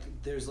is like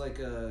there's like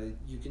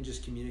you can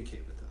just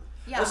communicate with them.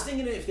 Yeah. I was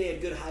thinking if they had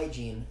good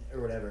hygiene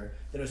or whatever,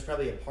 then it was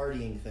probably a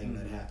partying thing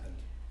that happened.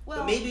 Well,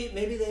 but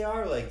maybe they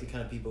are like the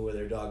kind of people where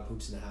their dog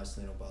poops in the house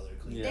and they don't bother to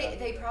clean it. Yeah.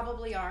 They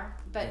probably are,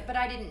 but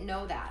I didn't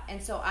know that,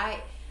 and so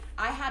I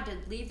had to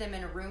leave them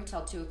in a room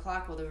till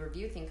 2:00 while the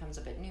review thing comes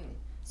up at noon.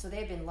 So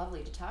they've been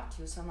lovely to talk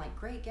to. So I'm like,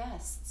 great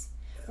guests.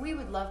 We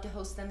would love to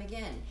host them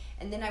again.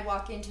 And then I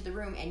walk into the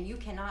room, and you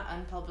cannot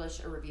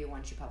unpublish a review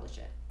once you publish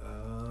it.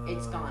 Oh.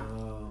 It's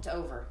gone. It's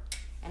over.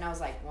 And I was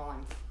like, well,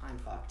 I'm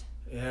fucked.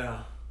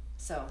 Yeah.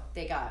 So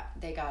they got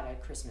a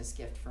Christmas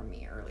gift from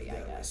me early,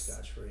 I guess.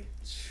 Scotch free.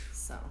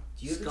 So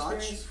Do you have Scotch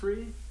experience?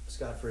 free?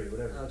 Scotch free,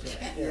 whatever. Okay.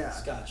 Yeah, Yeah.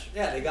 Scotch.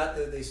 Yeah,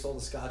 they stole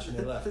the scotch and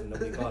they left and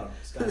nobody caught them.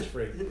 Scotch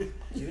free. Do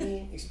you have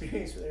any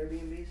experience with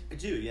Airbnbs? I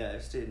do, yeah.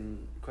 I've stayed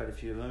in quite a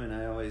few of them, and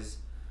I always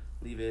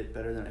leave it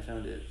better than I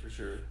found it, for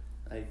sure.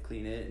 I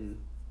clean it and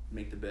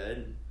make the bed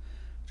and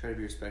try to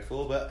be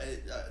respectful, but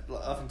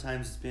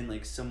oftentimes it's been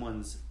like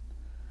someone's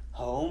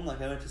home. Like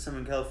I went to some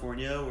in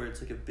California where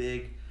it's like a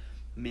big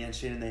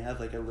mansion and they have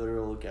like a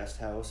literal guest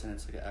house and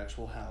it's like an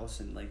actual house,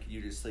 and like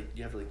you just like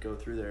you have to like go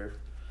through their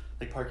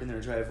like park in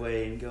their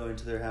driveway and go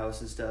into their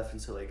house and stuff,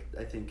 and so like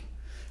I think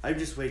I'm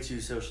just way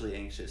too socially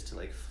anxious to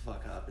like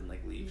fuck up and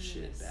like leave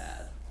shit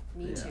bad.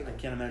 me too. I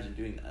can't imagine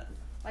doing that.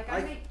 Like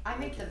I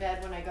make the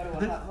bed when I go to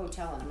a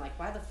hotel, and I'm like,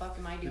 why the fuck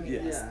am I doing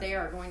this? Yeah. They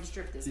are going to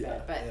strip this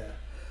bed, but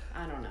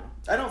I don't know.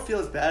 I don't feel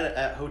as bad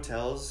at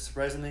hotels,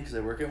 surprisingly, because I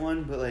work at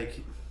one, but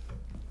like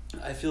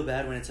I feel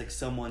bad when it's like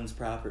someone's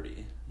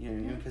property, you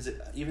know, because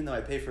even though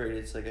I pay for it,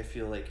 it's like I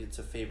feel like it's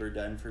a favor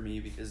done for me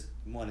because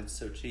 1, it's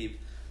so cheap,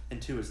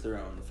 and 2, it's their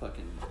own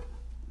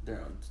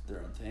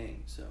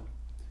thing. So,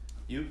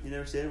 you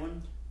never stayed at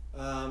one?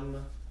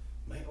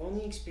 My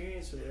only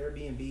experience with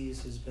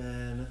Airbnbs has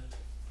been,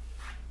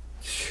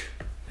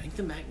 I think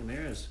the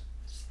McNamara's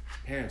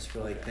parents for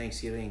like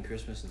Thanksgiving and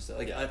Christmas and stuff.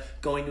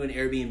 Like going to an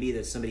Airbnb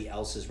that somebody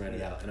else has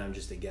rented out and I'm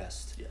just a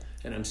guest. Yeah.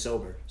 And I'm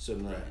sober, so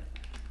I'm like, Right.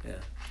 yeah.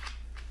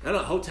 I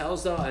don't know,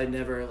 hotels though, I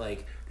never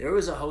like, there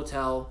was a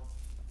hotel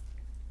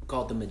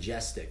called the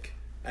Majestic.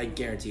 I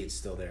guarantee it's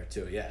still there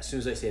too. Yeah, as soon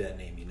as I say that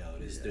name, you know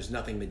it is. There's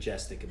nothing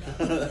majestic about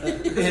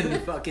it.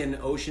 In fucking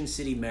Ocean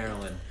City,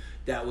 Maryland,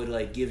 that would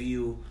like give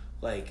you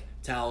like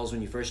towels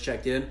when you first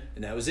checked in,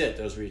 and that was it.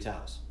 Those were your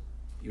towels.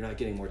 You're not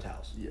getting more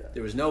towels. Yeah.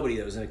 There was nobody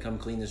that was going to come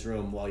clean this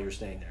room while you were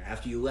staying there.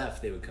 After you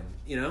left, they would come,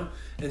 you know?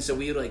 And so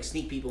we would like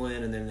sneak people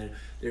in, and then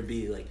there'd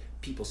be like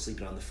people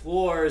sleeping on the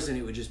floors, and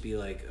it would just be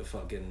like a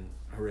fucking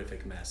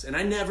horrific mess. And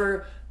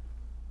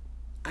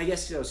I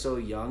guess I was so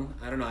young.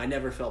 I don't know. I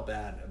never felt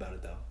bad about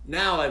it though.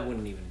 Now I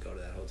wouldn't even go to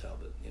that hotel,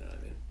 but you know what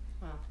I mean.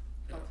 Well,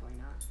 hopefully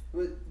not.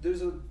 But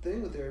there's a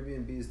thing with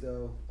Airbnbs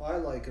though. I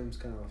like them. It's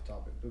kind of off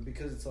topic, but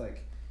because it's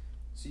like,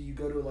 so you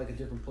go to like a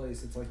different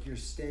place. It's like you're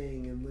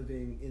staying and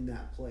living in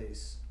that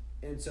place,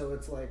 and so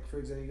it's like, for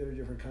example, you go to a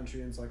different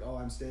country and it's like, oh,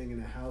 I'm staying in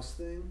a house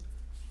thing.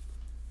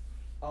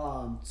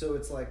 So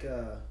it's like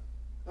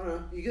I don't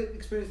know. You get to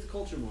experience the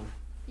culture more.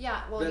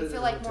 Yeah, well, Better you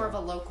feel than a like more of a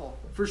hotel. local.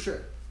 For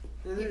sure.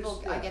 And People,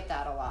 there's- I get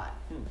that a lot.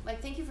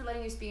 Like, thank you for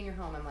letting us be in your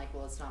home. I'm like,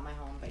 well, it's not my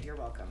home, but you're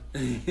welcome.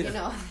 You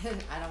know,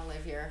 I don't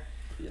live here.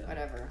 Yeah.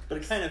 Whatever. But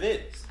it kind of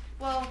is.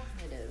 Well,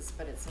 it is,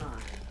 but it's not.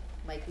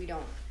 Like, we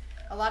don't.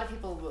 A lot of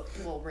people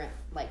will rent,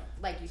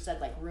 like you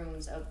said, like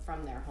rooms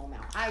from their home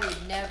out. I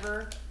would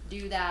never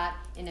do that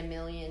in a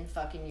million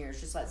fucking years.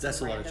 Just let some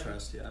That's a lot of random-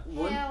 trust, yeah.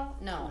 Hell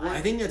no.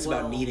 I think that's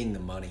about Well- needing the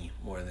money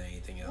more than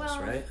anything else,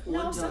 well, right?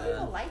 No, One some time-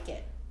 people like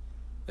it.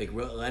 Like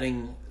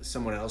letting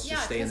someone else Yeah,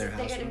 just stay in because their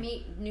they house. got to room?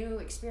 meet new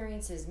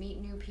experiences, meet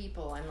new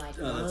people. I'm like,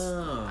 Oh, that's-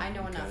 I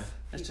know okay. enough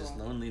That's people. just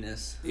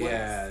loneliness.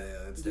 Yeah,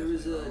 that's There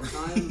was definitely a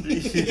wrong. time.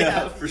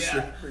 Yeah, for Yeah,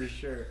 sure. for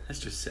sure. That's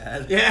just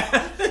sad.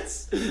 Yeah,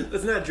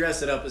 let's not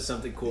dress it up as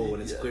something cool when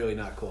it's Yeah. clearly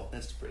not cool.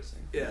 That's depressing.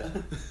 Yeah.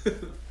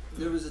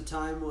 There was a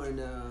time when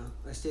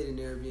I stayed in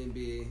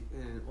Airbnb,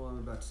 and well, I'm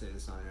about to say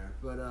this on air,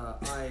 but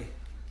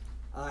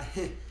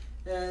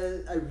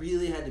I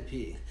really had to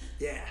pee.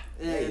 Yeah.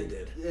 And, Yeah, you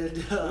did. And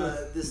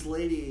this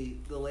lady,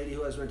 the lady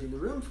who I was renting the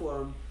room for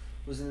him,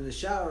 was in the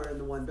shower in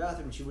the one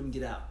bathroom, and she wouldn't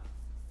get out.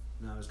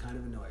 And I was kind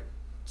of annoyed.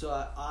 So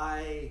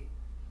I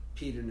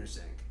peed in her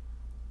sink.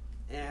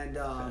 And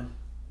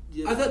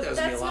you I thought that was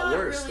gonna be That's a lot not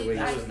worse really. the way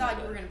you I said thought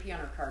that. you were gonna pee on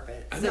her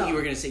carpet. I No. thought you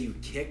were gonna say you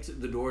kicked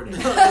the door down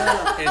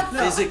no, and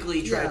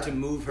physically tried Yeah. to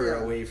move her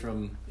Yeah. away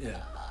from.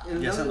 Yeah. and Yeah,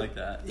 another- something like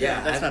that.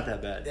 Yeah, That's I- not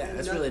that bad. Yeah,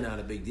 that's No. really not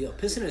a big deal.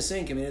 Piss in a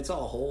sink. I mean, it's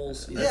all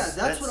holes. you know. Yeah,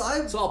 that's what I.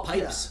 It's all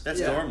pipes.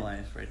 That's yeah. dorm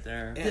life right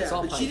there. Yeah, it's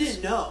all but she pipes.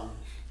 didn't know.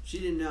 She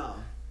didn't know.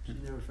 She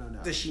never found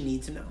out. Does she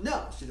need to know?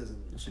 No, she doesn't.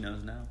 She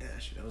knows now. Yeah,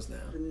 she knows now.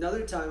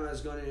 Another time I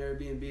was going to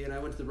Airbnb and I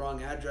went to the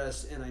wrong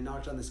address and I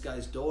knocked on this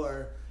guy's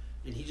door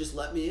and he just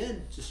let me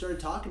in. Just started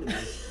talking to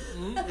me.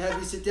 And had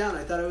me sit down.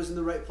 I thought I was in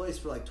the right place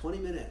for like 20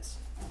 minutes.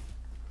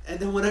 And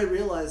then when I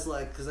realized,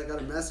 like, because I got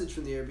a message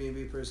from the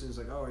Airbnb person, who's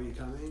like, "Oh, are you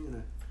coming?" And I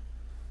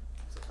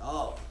was like,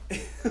 "Oh, You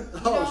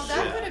know, that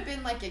shit. could have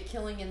been like a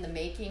killing in the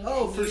making.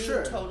 Oh, and for you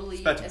sure. Totally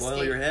It's about to boil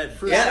escaped. your head.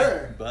 for Yeah.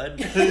 sure." Bud.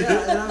 Yeah,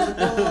 and I was like,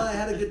 "Well, I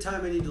had a good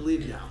time. I need to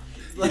leave now."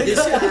 Like, This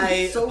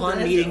guy, so upon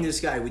random. meeting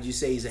this guy, would you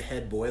say he's a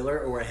head boiler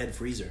or a head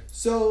freezer?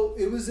 So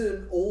it was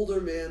an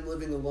older man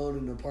living alone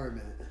in an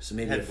apartment. So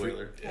maybe Head a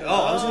boiler.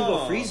 Oh, I was gonna go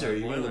Oh, freezer.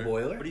 You going to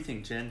boiler? What do you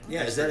think, Jen?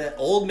 Yeah, is that an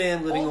old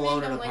man living Old alone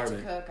man in an don't like to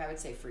apartment? cook. I would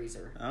say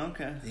freezer.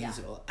 Okay. He's, Yeah.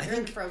 I Very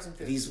think frozen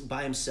food. if he's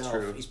by himself,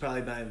 True. he's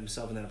probably by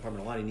himself in that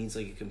apartment a lot. He needs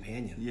like a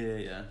companion. Yeah,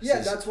 yeah. Yeah,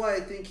 that's why I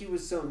think he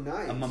was so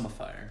nice. A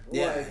mummifier.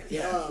 Yeah, Like,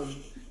 yeah.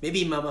 Maybe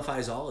he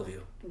mummifies all of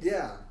you.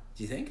 Yeah.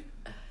 Do you think?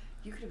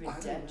 You could have I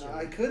been dead, don't know.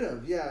 Joey. I could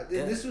have, yeah.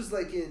 Yeah. This was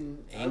like in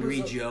Angry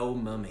I was, Joe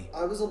Mummy.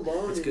 I was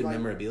alone. That's in good my,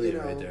 memorabilia you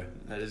know, right there.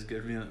 That is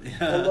good.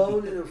 Yeah.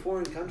 Alone in a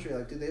foreign country,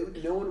 like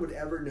no one would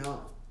ever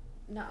know.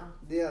 No.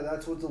 Yeah,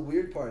 that's what's the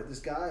weird part. This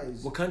guy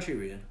is. What country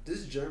were you in? This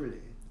is Germany.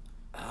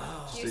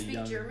 Oh, Do you So speak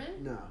young.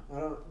 German? No, I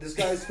don't. This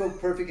guy spoke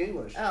perfect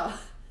English. Oh,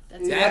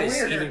 that's Yeah, that even is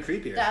weirder. even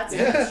creepier. That's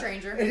Yeah. even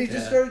stranger. And he just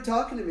Yeah. started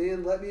talking to me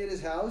and let me in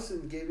his house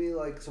and gave me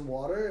like some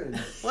water and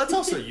Well, that's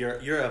also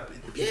Europe. Yeah,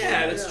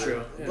 that's Yeah.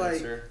 true. Yeah,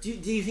 Like- sure. Do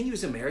you think he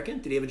was American?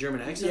 Did he have a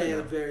German accent? yeah, or he had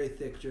no? a very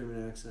thick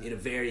German accent. He had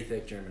a very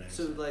thick German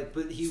So accent. like,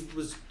 but he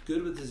was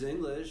good with his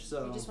English,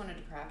 so You just wanted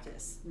to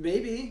practice.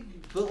 maybe.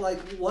 But like,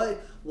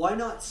 why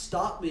not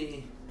stop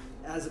me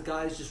as a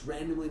guy's just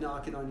randomly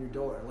knocking on your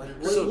door? Like,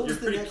 what, So what you're was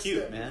the pretty next cute,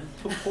 step man.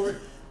 before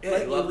Yeah,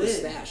 let I you love the in?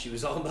 stash. He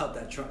was all about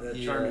that, that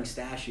Yeah. charming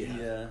stash you had.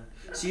 Yeah.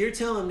 So you're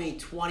telling me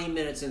 20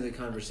 minutes into the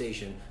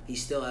conversation, he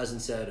still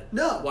hasn't said,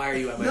 No. why are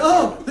you at my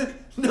No, apartment?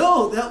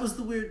 no, that was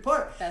the weird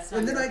part. That's not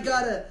and then European. I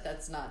got a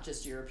That's not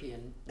just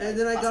European. and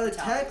then I got a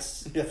hospitality.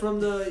 text Yeah. from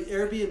the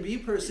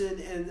Airbnb person,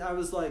 and I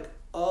was like,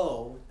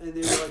 "Oh," and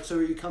they were like, "So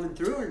are you coming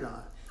through or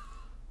not?"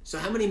 So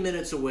how many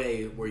minutes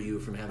away were you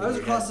from having I was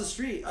your across head, the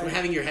street. from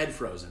having your head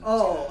frozen?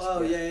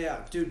 Oh, yeah,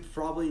 dude.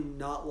 Probably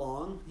not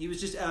long. He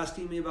was just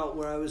asking me about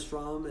where I was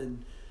from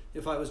and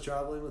if I was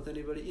traveling with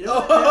anybody. You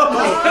know?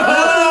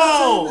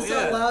 Oh, Saying this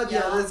yeah. out loud,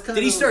 Yeah. that's kind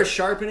Did he of start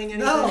sharpening anything?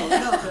 No,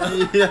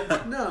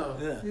 Yeah. no.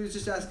 Yeah. He was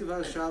just asking if I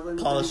was traveling.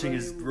 With Polishing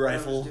anybody, his what I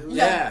was rifle. doing.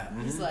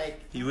 Yeah. He's Mhm. like,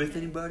 You with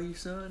anybody,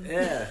 son?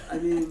 Yeah. I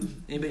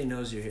mean, Anybody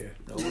knows you're here.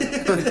 No.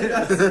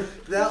 that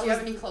do was you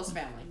have any close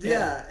family?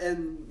 yeah,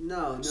 and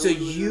no. So one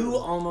would you know.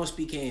 almost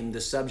became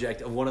the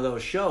subject of one of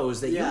those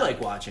shows that Yeah. you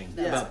like watching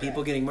Yeah. about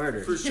people getting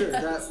murdered. For sure,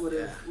 that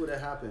would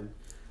have happened.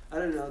 I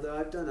don't know though.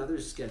 I've done other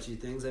sketchy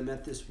things. I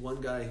met this one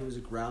guy who was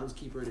a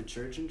groundskeeper at a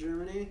church in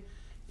Germany,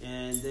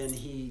 and then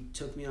he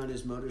took me on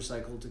his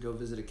motorcycle to go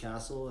visit a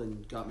castle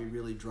and got me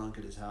really drunk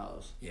at his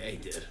house. Yeah, he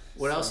did.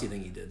 What So- else do you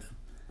think he did then?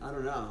 I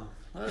don't know.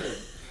 Oh,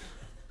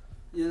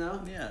 You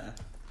know? yeah.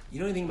 You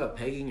know anything about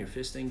pegging or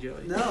fisting,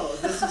 Joey? No,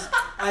 this is.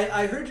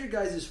 I heard your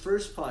guys'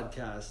 first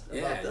podcast about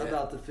Yeah, yeah.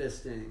 about the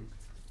fisting.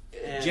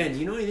 And, Jen, do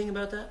you know anything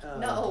about that?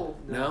 No.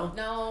 No?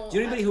 No. Do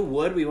you know anybody who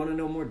would? We want to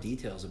know more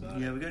details about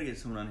Yeah, it. we gotta get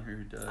someone on here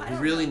who does. I Who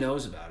don't really know.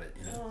 knows about it.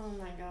 You know? Oh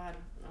my god.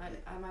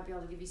 I might be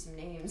able to give you some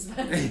names.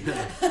 But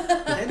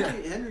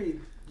Henry,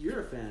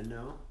 you're a fan,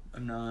 no?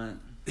 I'm not.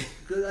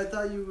 Because I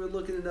thought you were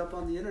looking it up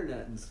on the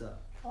internet and stuff.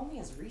 Only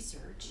as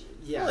research.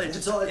 Yeah, Well,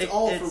 it's all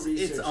for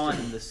research. It's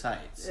on the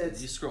sites.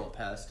 It's- You scroll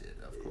past it,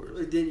 of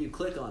course. Then you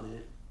click on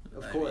it,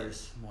 of I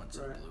course. mean, once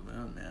Right. a blue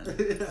moon,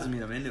 man. Doesn't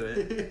mean I'm into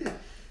it.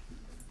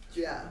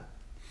 Yeah,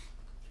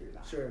 True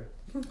that. sure.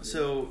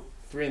 So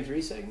 3 and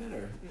 3 segment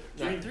or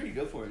 3 and 3,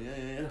 go for it.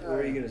 Yeah. Or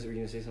were you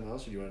gonna say something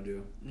else, or do you want to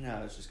do? No,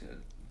 I was just gonna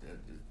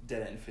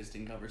dead end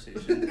fisting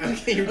conversation.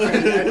 Okay, you're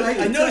trying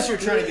I noticed you're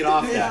trying to get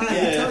off Yeah, that. I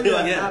can tell you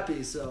I'm yeah.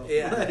 happy. So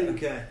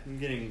Okay. I'm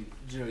getting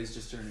Joey's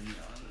just turning me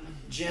on.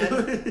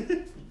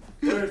 Jen,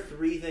 what are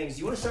 3 things? Do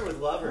you want to start with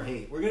love or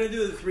hate? We're gonna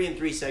do the 3 and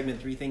 3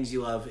 segment. 3 things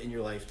you love in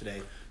your life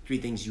today. 3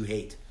 things you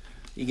hate.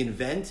 You can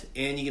vent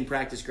and you can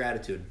practice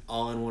gratitude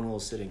all in one little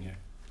sitting here.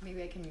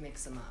 Maybe I can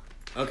mix them up.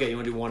 Okay, you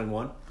want to do 1 and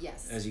 1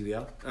 Yes. as you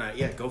yell? All right,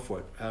 yeah, go for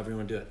it. However you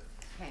want to do it.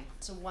 Okay.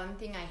 So one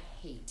thing I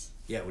hate.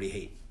 Yeah, what do you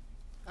hate?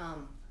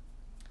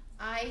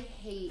 I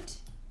hate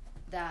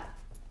that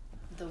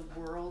the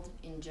world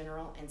in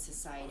general and Oh, you're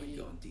society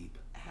going deep.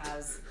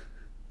 has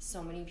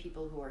so many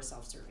people who are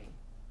self-serving.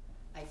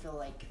 I feel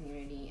like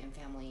community and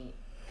family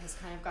has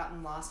kind of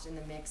gotten lost in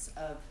the mix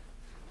of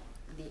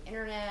the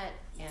internet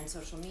and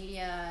social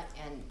media,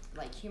 and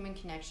like human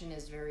connection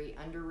is very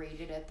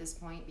underrated at this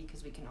point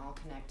because we can all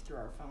connect through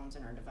our phones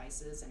and our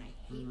devices, and I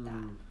hate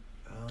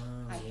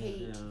that. I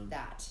hate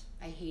that.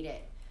 I hate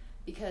it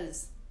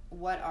because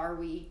what are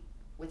we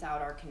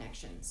without our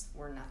connections?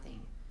 We're nothing.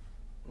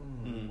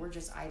 We're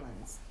just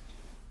islands.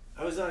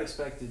 I was not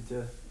expected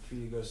for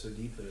you to go so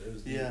deep there. It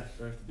was deep. Yeah.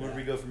 Right off the Where do bat.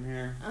 we go from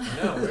here?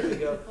 No, where do we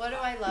go? What do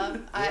I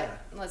love? Yeah.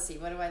 Let's see.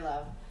 What do I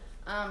love?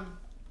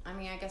 I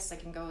mean, I guess I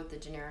can go with the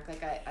generic.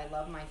 Like I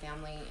love my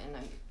family, and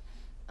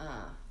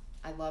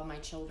I love my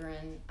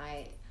children.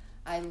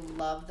 I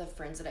love the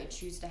friends that I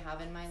choose to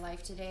have in my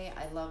life today.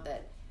 I love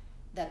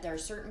that there are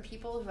certain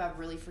people who have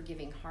really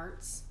forgiving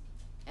hearts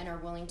and are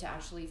willing to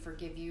actually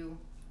forgive you.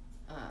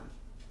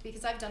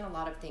 Because I've done a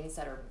lot of things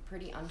that are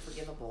pretty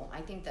unforgivable.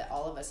 I think that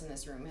all of us in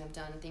this room have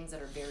done things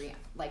that are very,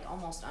 like,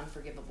 almost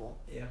unforgivable.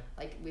 Yeah.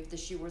 Like, if the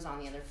shoe was on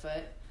the other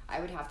foot, I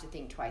would have to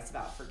think twice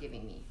about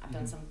forgiving me. I've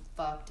done some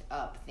fucked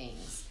up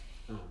things.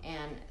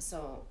 And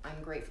so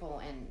I'm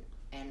grateful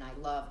and I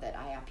love that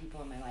I have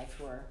people in my life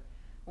who are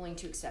willing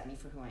to accept me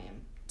for who I am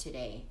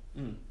today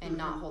and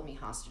not hold me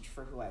hostage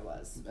for who I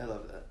was. I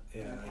love that.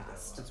 Yeah, In the I like that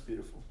past. one. That's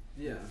beautiful.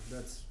 Yeah,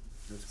 that's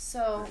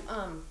So,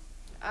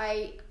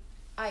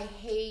 I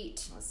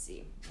hate, let's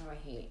see, what do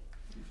I hate?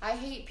 I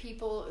hate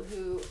people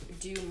who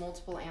do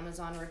multiple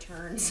Amazon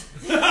returns.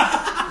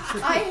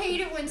 I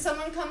hate it when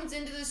someone comes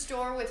into the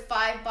store with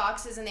 5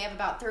 boxes and they have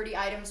about 30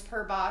 items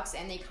per box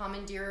and they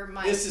commandeer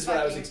my This is what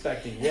I was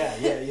expecting. Yeah.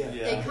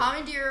 They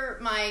commandeer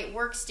my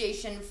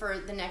workstation for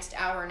the next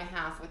hour and a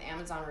half with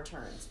Amazon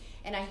returns.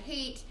 And I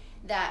hate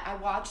that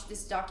I watched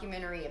this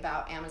documentary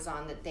about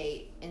Amazon that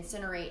they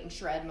incinerate and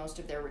shred most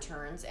of their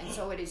returns, and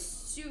so it is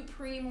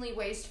supremely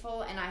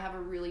wasteful, and I have a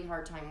really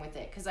hard time with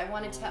it because I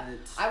want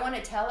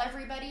to tell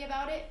everybody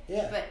about it,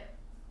 but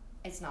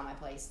it's not my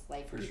place.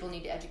 Like, For people sure.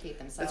 need to educate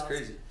themselves. That's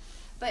crazy.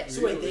 But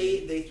So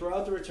wait, they throw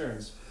out the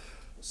returns.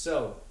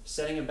 So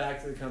sending it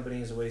back to the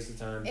company is a waste of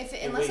time. unless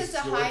it's a wastes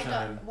your high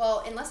time.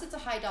 unless it's a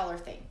high dollar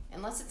thing,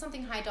 unless it's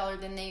something high dollar,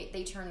 then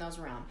they turn those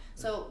around.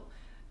 So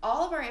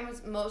all of our I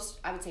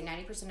would say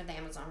 90% of the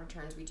Amazon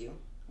returns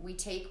we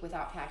take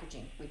without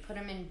packaging. We put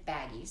them in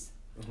baggies.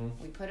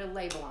 We put a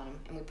label on them,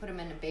 and we put them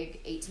in a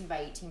big 18 by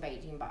 18 by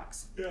 18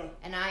 box. Yeah.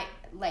 And I,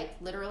 like,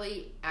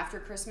 literally after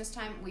Christmas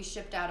time, we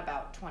shipped out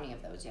about 20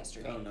 of those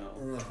yesterday. Oh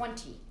no.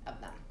 20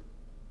 of them.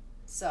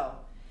 So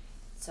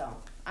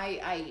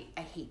I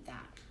hate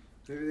that.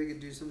 Maybe they could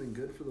do something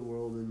good for the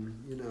world,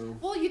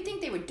 and Well, you'd think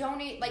they would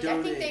donate. Like,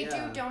 I think they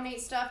Donate, do donate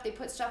stuff. They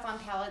put stuff on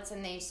pallets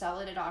and they sell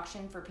it at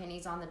auction for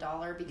pennies on the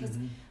dollar. Because,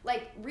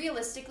 like,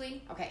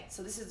 realistically, okay,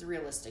 so this is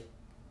realistic.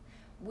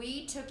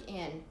 We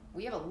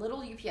have a little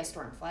UPS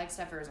store in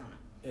Flagstaff, Arizona.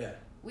 Yeah.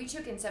 We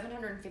took in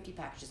 750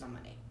 packages on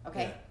Monday.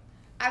 Okay, Yeah.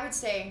 I would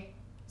say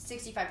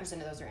 65% of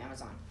those are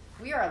Amazon.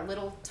 We are a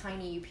little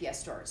tiny UPS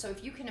store, so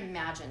if you can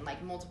imagine,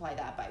 like, multiply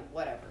that by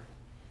whatever.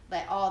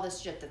 Like, all this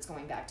shit that's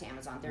going back to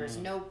Amazon. There is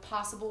no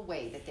possible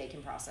way that they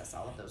can process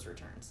all of those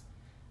returns.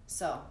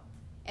 So,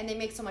 and they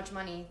make so much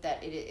money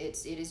that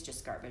it is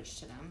just garbage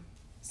to them.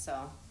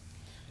 So,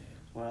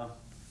 Wow.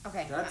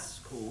 okay. that's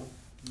cool.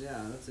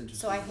 Yeah, that's interesting.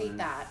 So I hate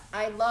that.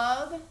 I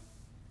love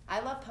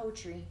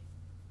poetry.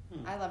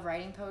 I love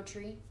writing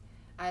poetry.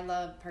 I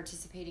love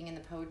participating in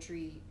the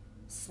poetry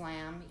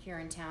slam here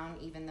in town,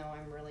 even though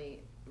I'm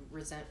really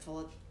resentful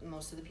of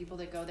most of the people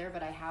that go there,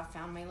 but I have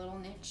found my little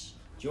niche.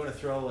 Do you want to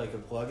throw like a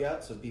plug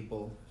out so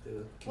people?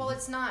 Well,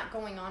 it's not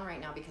going on right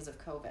now because of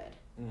COVID.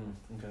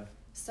 Okay.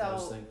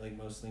 So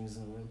Most things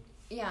in the world.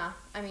 yeah,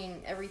 I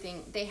mean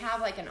everything. They have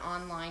like an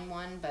online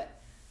one, but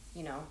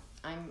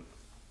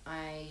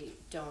I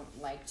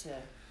don't like to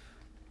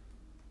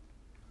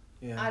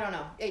Yeah. I don't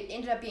know. It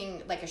ended up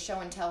being like a show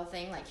and tell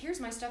thing. Like, here's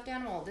my stuffed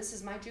animal. This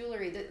is my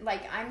jewelry.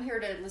 Like, I'm here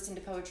to listen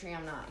to poetry.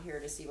 I'm not here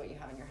to see what you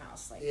have in your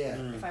house. Like, Yeah.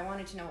 if I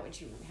wanted to know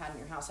what you had in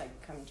your house, I'd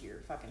come to your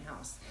fucking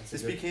house.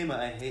 This became a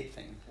I hate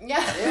thing.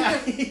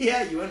 Yeah.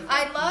 Yeah, you went.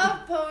 I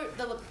love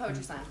the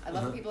poetry slam. I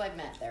love the people I've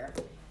met there.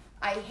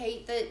 I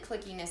hate the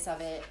clickiness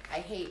of it.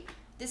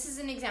 This is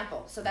an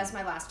example. So that's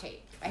my last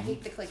hate. I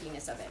hate the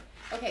clickiness of it.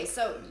 Okay,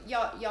 so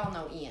y'all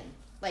know Ian.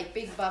 Like,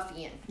 big buff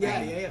Ian.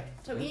 Right? Yeah.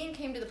 So Ian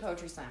came to the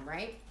poetry slam,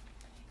 right?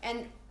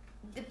 And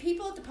the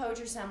people at the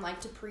poetry slam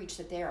like to preach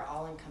that they are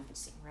all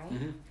encompassing, right?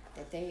 Mm-hmm.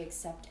 That they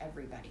accept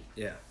everybody.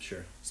 Yeah,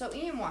 sure. So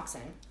Ian walks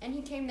in, and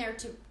he came there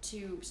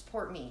to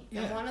support me.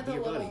 Yeah, And one of be the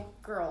your little buddy.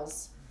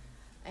 girls,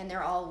 and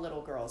they're all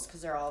little girls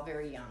because they're all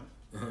very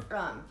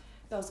young,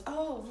 goes,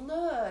 "Oh,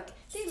 look,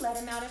 they let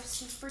him out of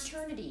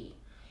fraternity."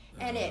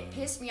 And it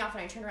pissed me off,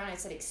 and I turned around and I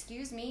said,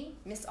 "Excuse me,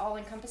 Miss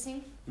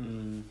All-Encompassing?"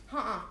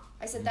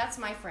 I said, "That's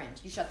my friend.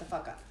 You shut the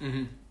fuck up."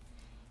 Mm-hmm.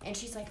 And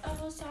she's like,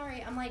 "Oh,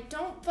 sorry." I'm like,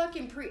 "Don't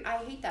fucking I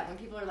hate that when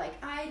people are like,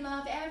 I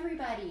love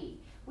everybody.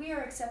 We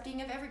are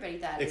accepting of everybody."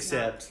 That is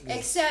not-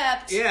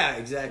 Except Yeah,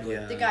 exactly.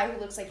 Yeah. the guy who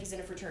looks like he's in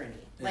a fraternity.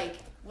 Like,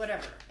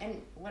 whatever.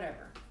 And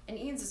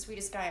Ian's the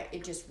sweetest guy.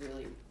 It just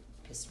really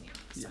pissed me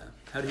off. So. Yeah.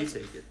 How did he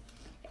take it?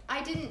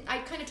 I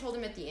kind of told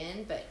him at the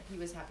end, but he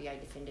was happy I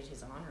defended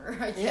his honor,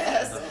 I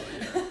guess.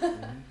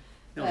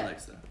 No one But-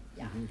 likes that.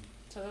 Yeah.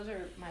 So those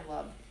are my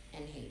love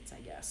and hates, I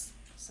guess.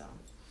 So.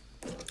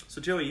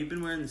 So Joey, you've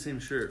been wearing the same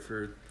shirt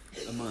for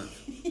a month.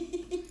 I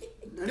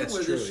didn't That's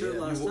wear true, this shirt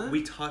yeah. last time.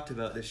 We talked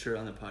about this shirt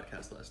on the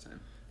podcast last time.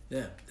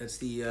 Yeah, that's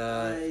the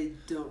I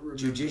don't remember.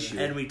 Jiu-jitsu.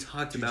 that. And we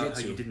talked about how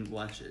Jiu-jitsu. you didn't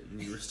wash it and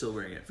you were still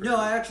wearing it. For No,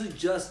 I actually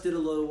just did a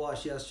load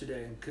wash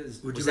yesterday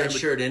because. Would was you that wear-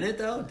 shirt in it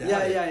though? Doubt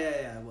Yeah.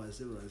 it. It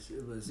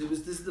was.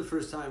 This is the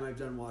first time I've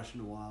done wash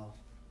in a while.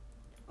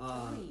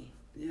 Joey.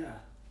 Yeah.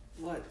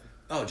 What?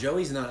 Oh,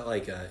 Joey's not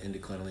like into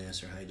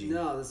cleanliness or hygiene.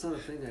 No, that's not a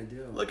thing I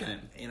do. Look at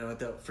him. You know what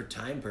though? For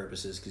time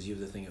purposes, because you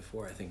have the thing at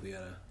 4, I think we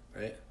gotta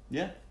right.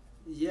 Yeah.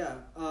 Yeah.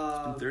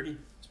 I'm 30.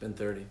 It's been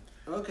 30.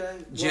 Okay.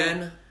 Well,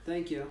 Jen,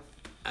 thank you.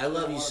 I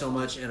love you so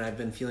much, and I've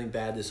been feeling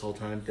bad this whole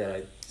time that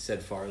I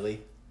said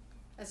Farley.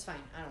 That's fine.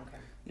 I don't care.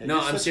 Yeah, No,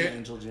 you're I'm such an serious.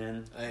 Angel,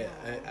 Jen.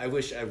 I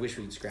wish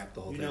we'd scrap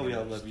the whole You thing. know we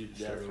all and love you to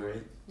start death, over.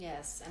 right?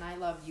 Yes, and I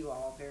love you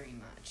all very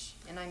much.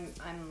 And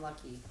I'm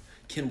lucky.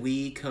 Can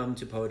we come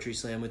to Poetry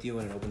Slam with you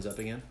when it opens up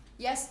again?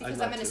 Yes, because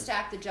love I'm going to to.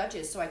 stack the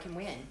judges so I can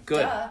win.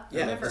 Good. Duh,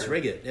 Yeah, remember. let's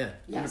rig it. Yeah.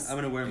 Yes. I'm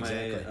gonna wear my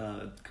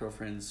Exactly.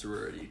 girlfriend's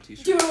sorority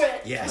t-shirt. Do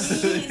it.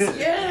 Yes. Please,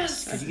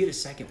 yes. Could you get a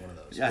second one of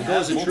those? Yeah, we'll I go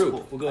have as a multiple.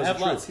 troop. We'll go I as a have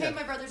troop. lots. Hey, Yeah.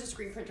 my brother's a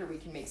screen printer. We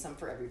can make some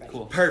for everybody.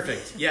 Cool.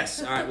 Perfect.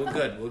 Yes. All right. Well,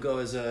 good. We'll go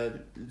as a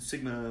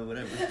Sigma,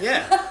 whatever.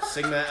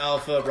 Sigma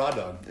Alpha Raw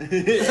Dog.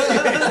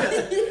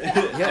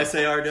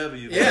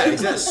 SARW. Yeah,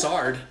 exactly.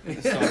 SARD.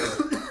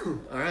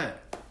 All right.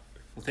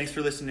 Well, thanks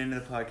for listening to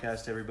the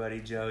podcast, everybody.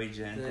 Joey,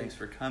 Jen, Thanks. thanks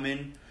for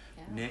coming.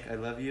 Yeah. Nick, I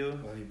love you.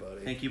 Love you,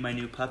 buddy. Thank you, my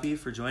new puppy,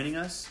 for joining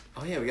us.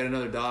 Oh yeah, we got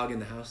another dog in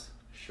the house.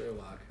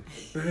 Sherlock.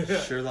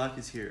 Sherlock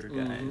is here,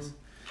 guys.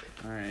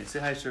 All right, say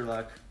hi,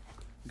 Sherlock.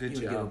 Good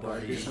You wanna job, give a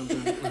bark buddy. or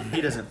something?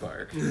 He doesn't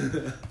bark.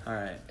 All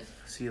right,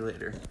 see you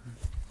later.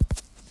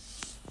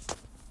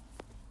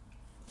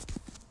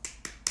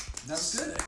 That was good.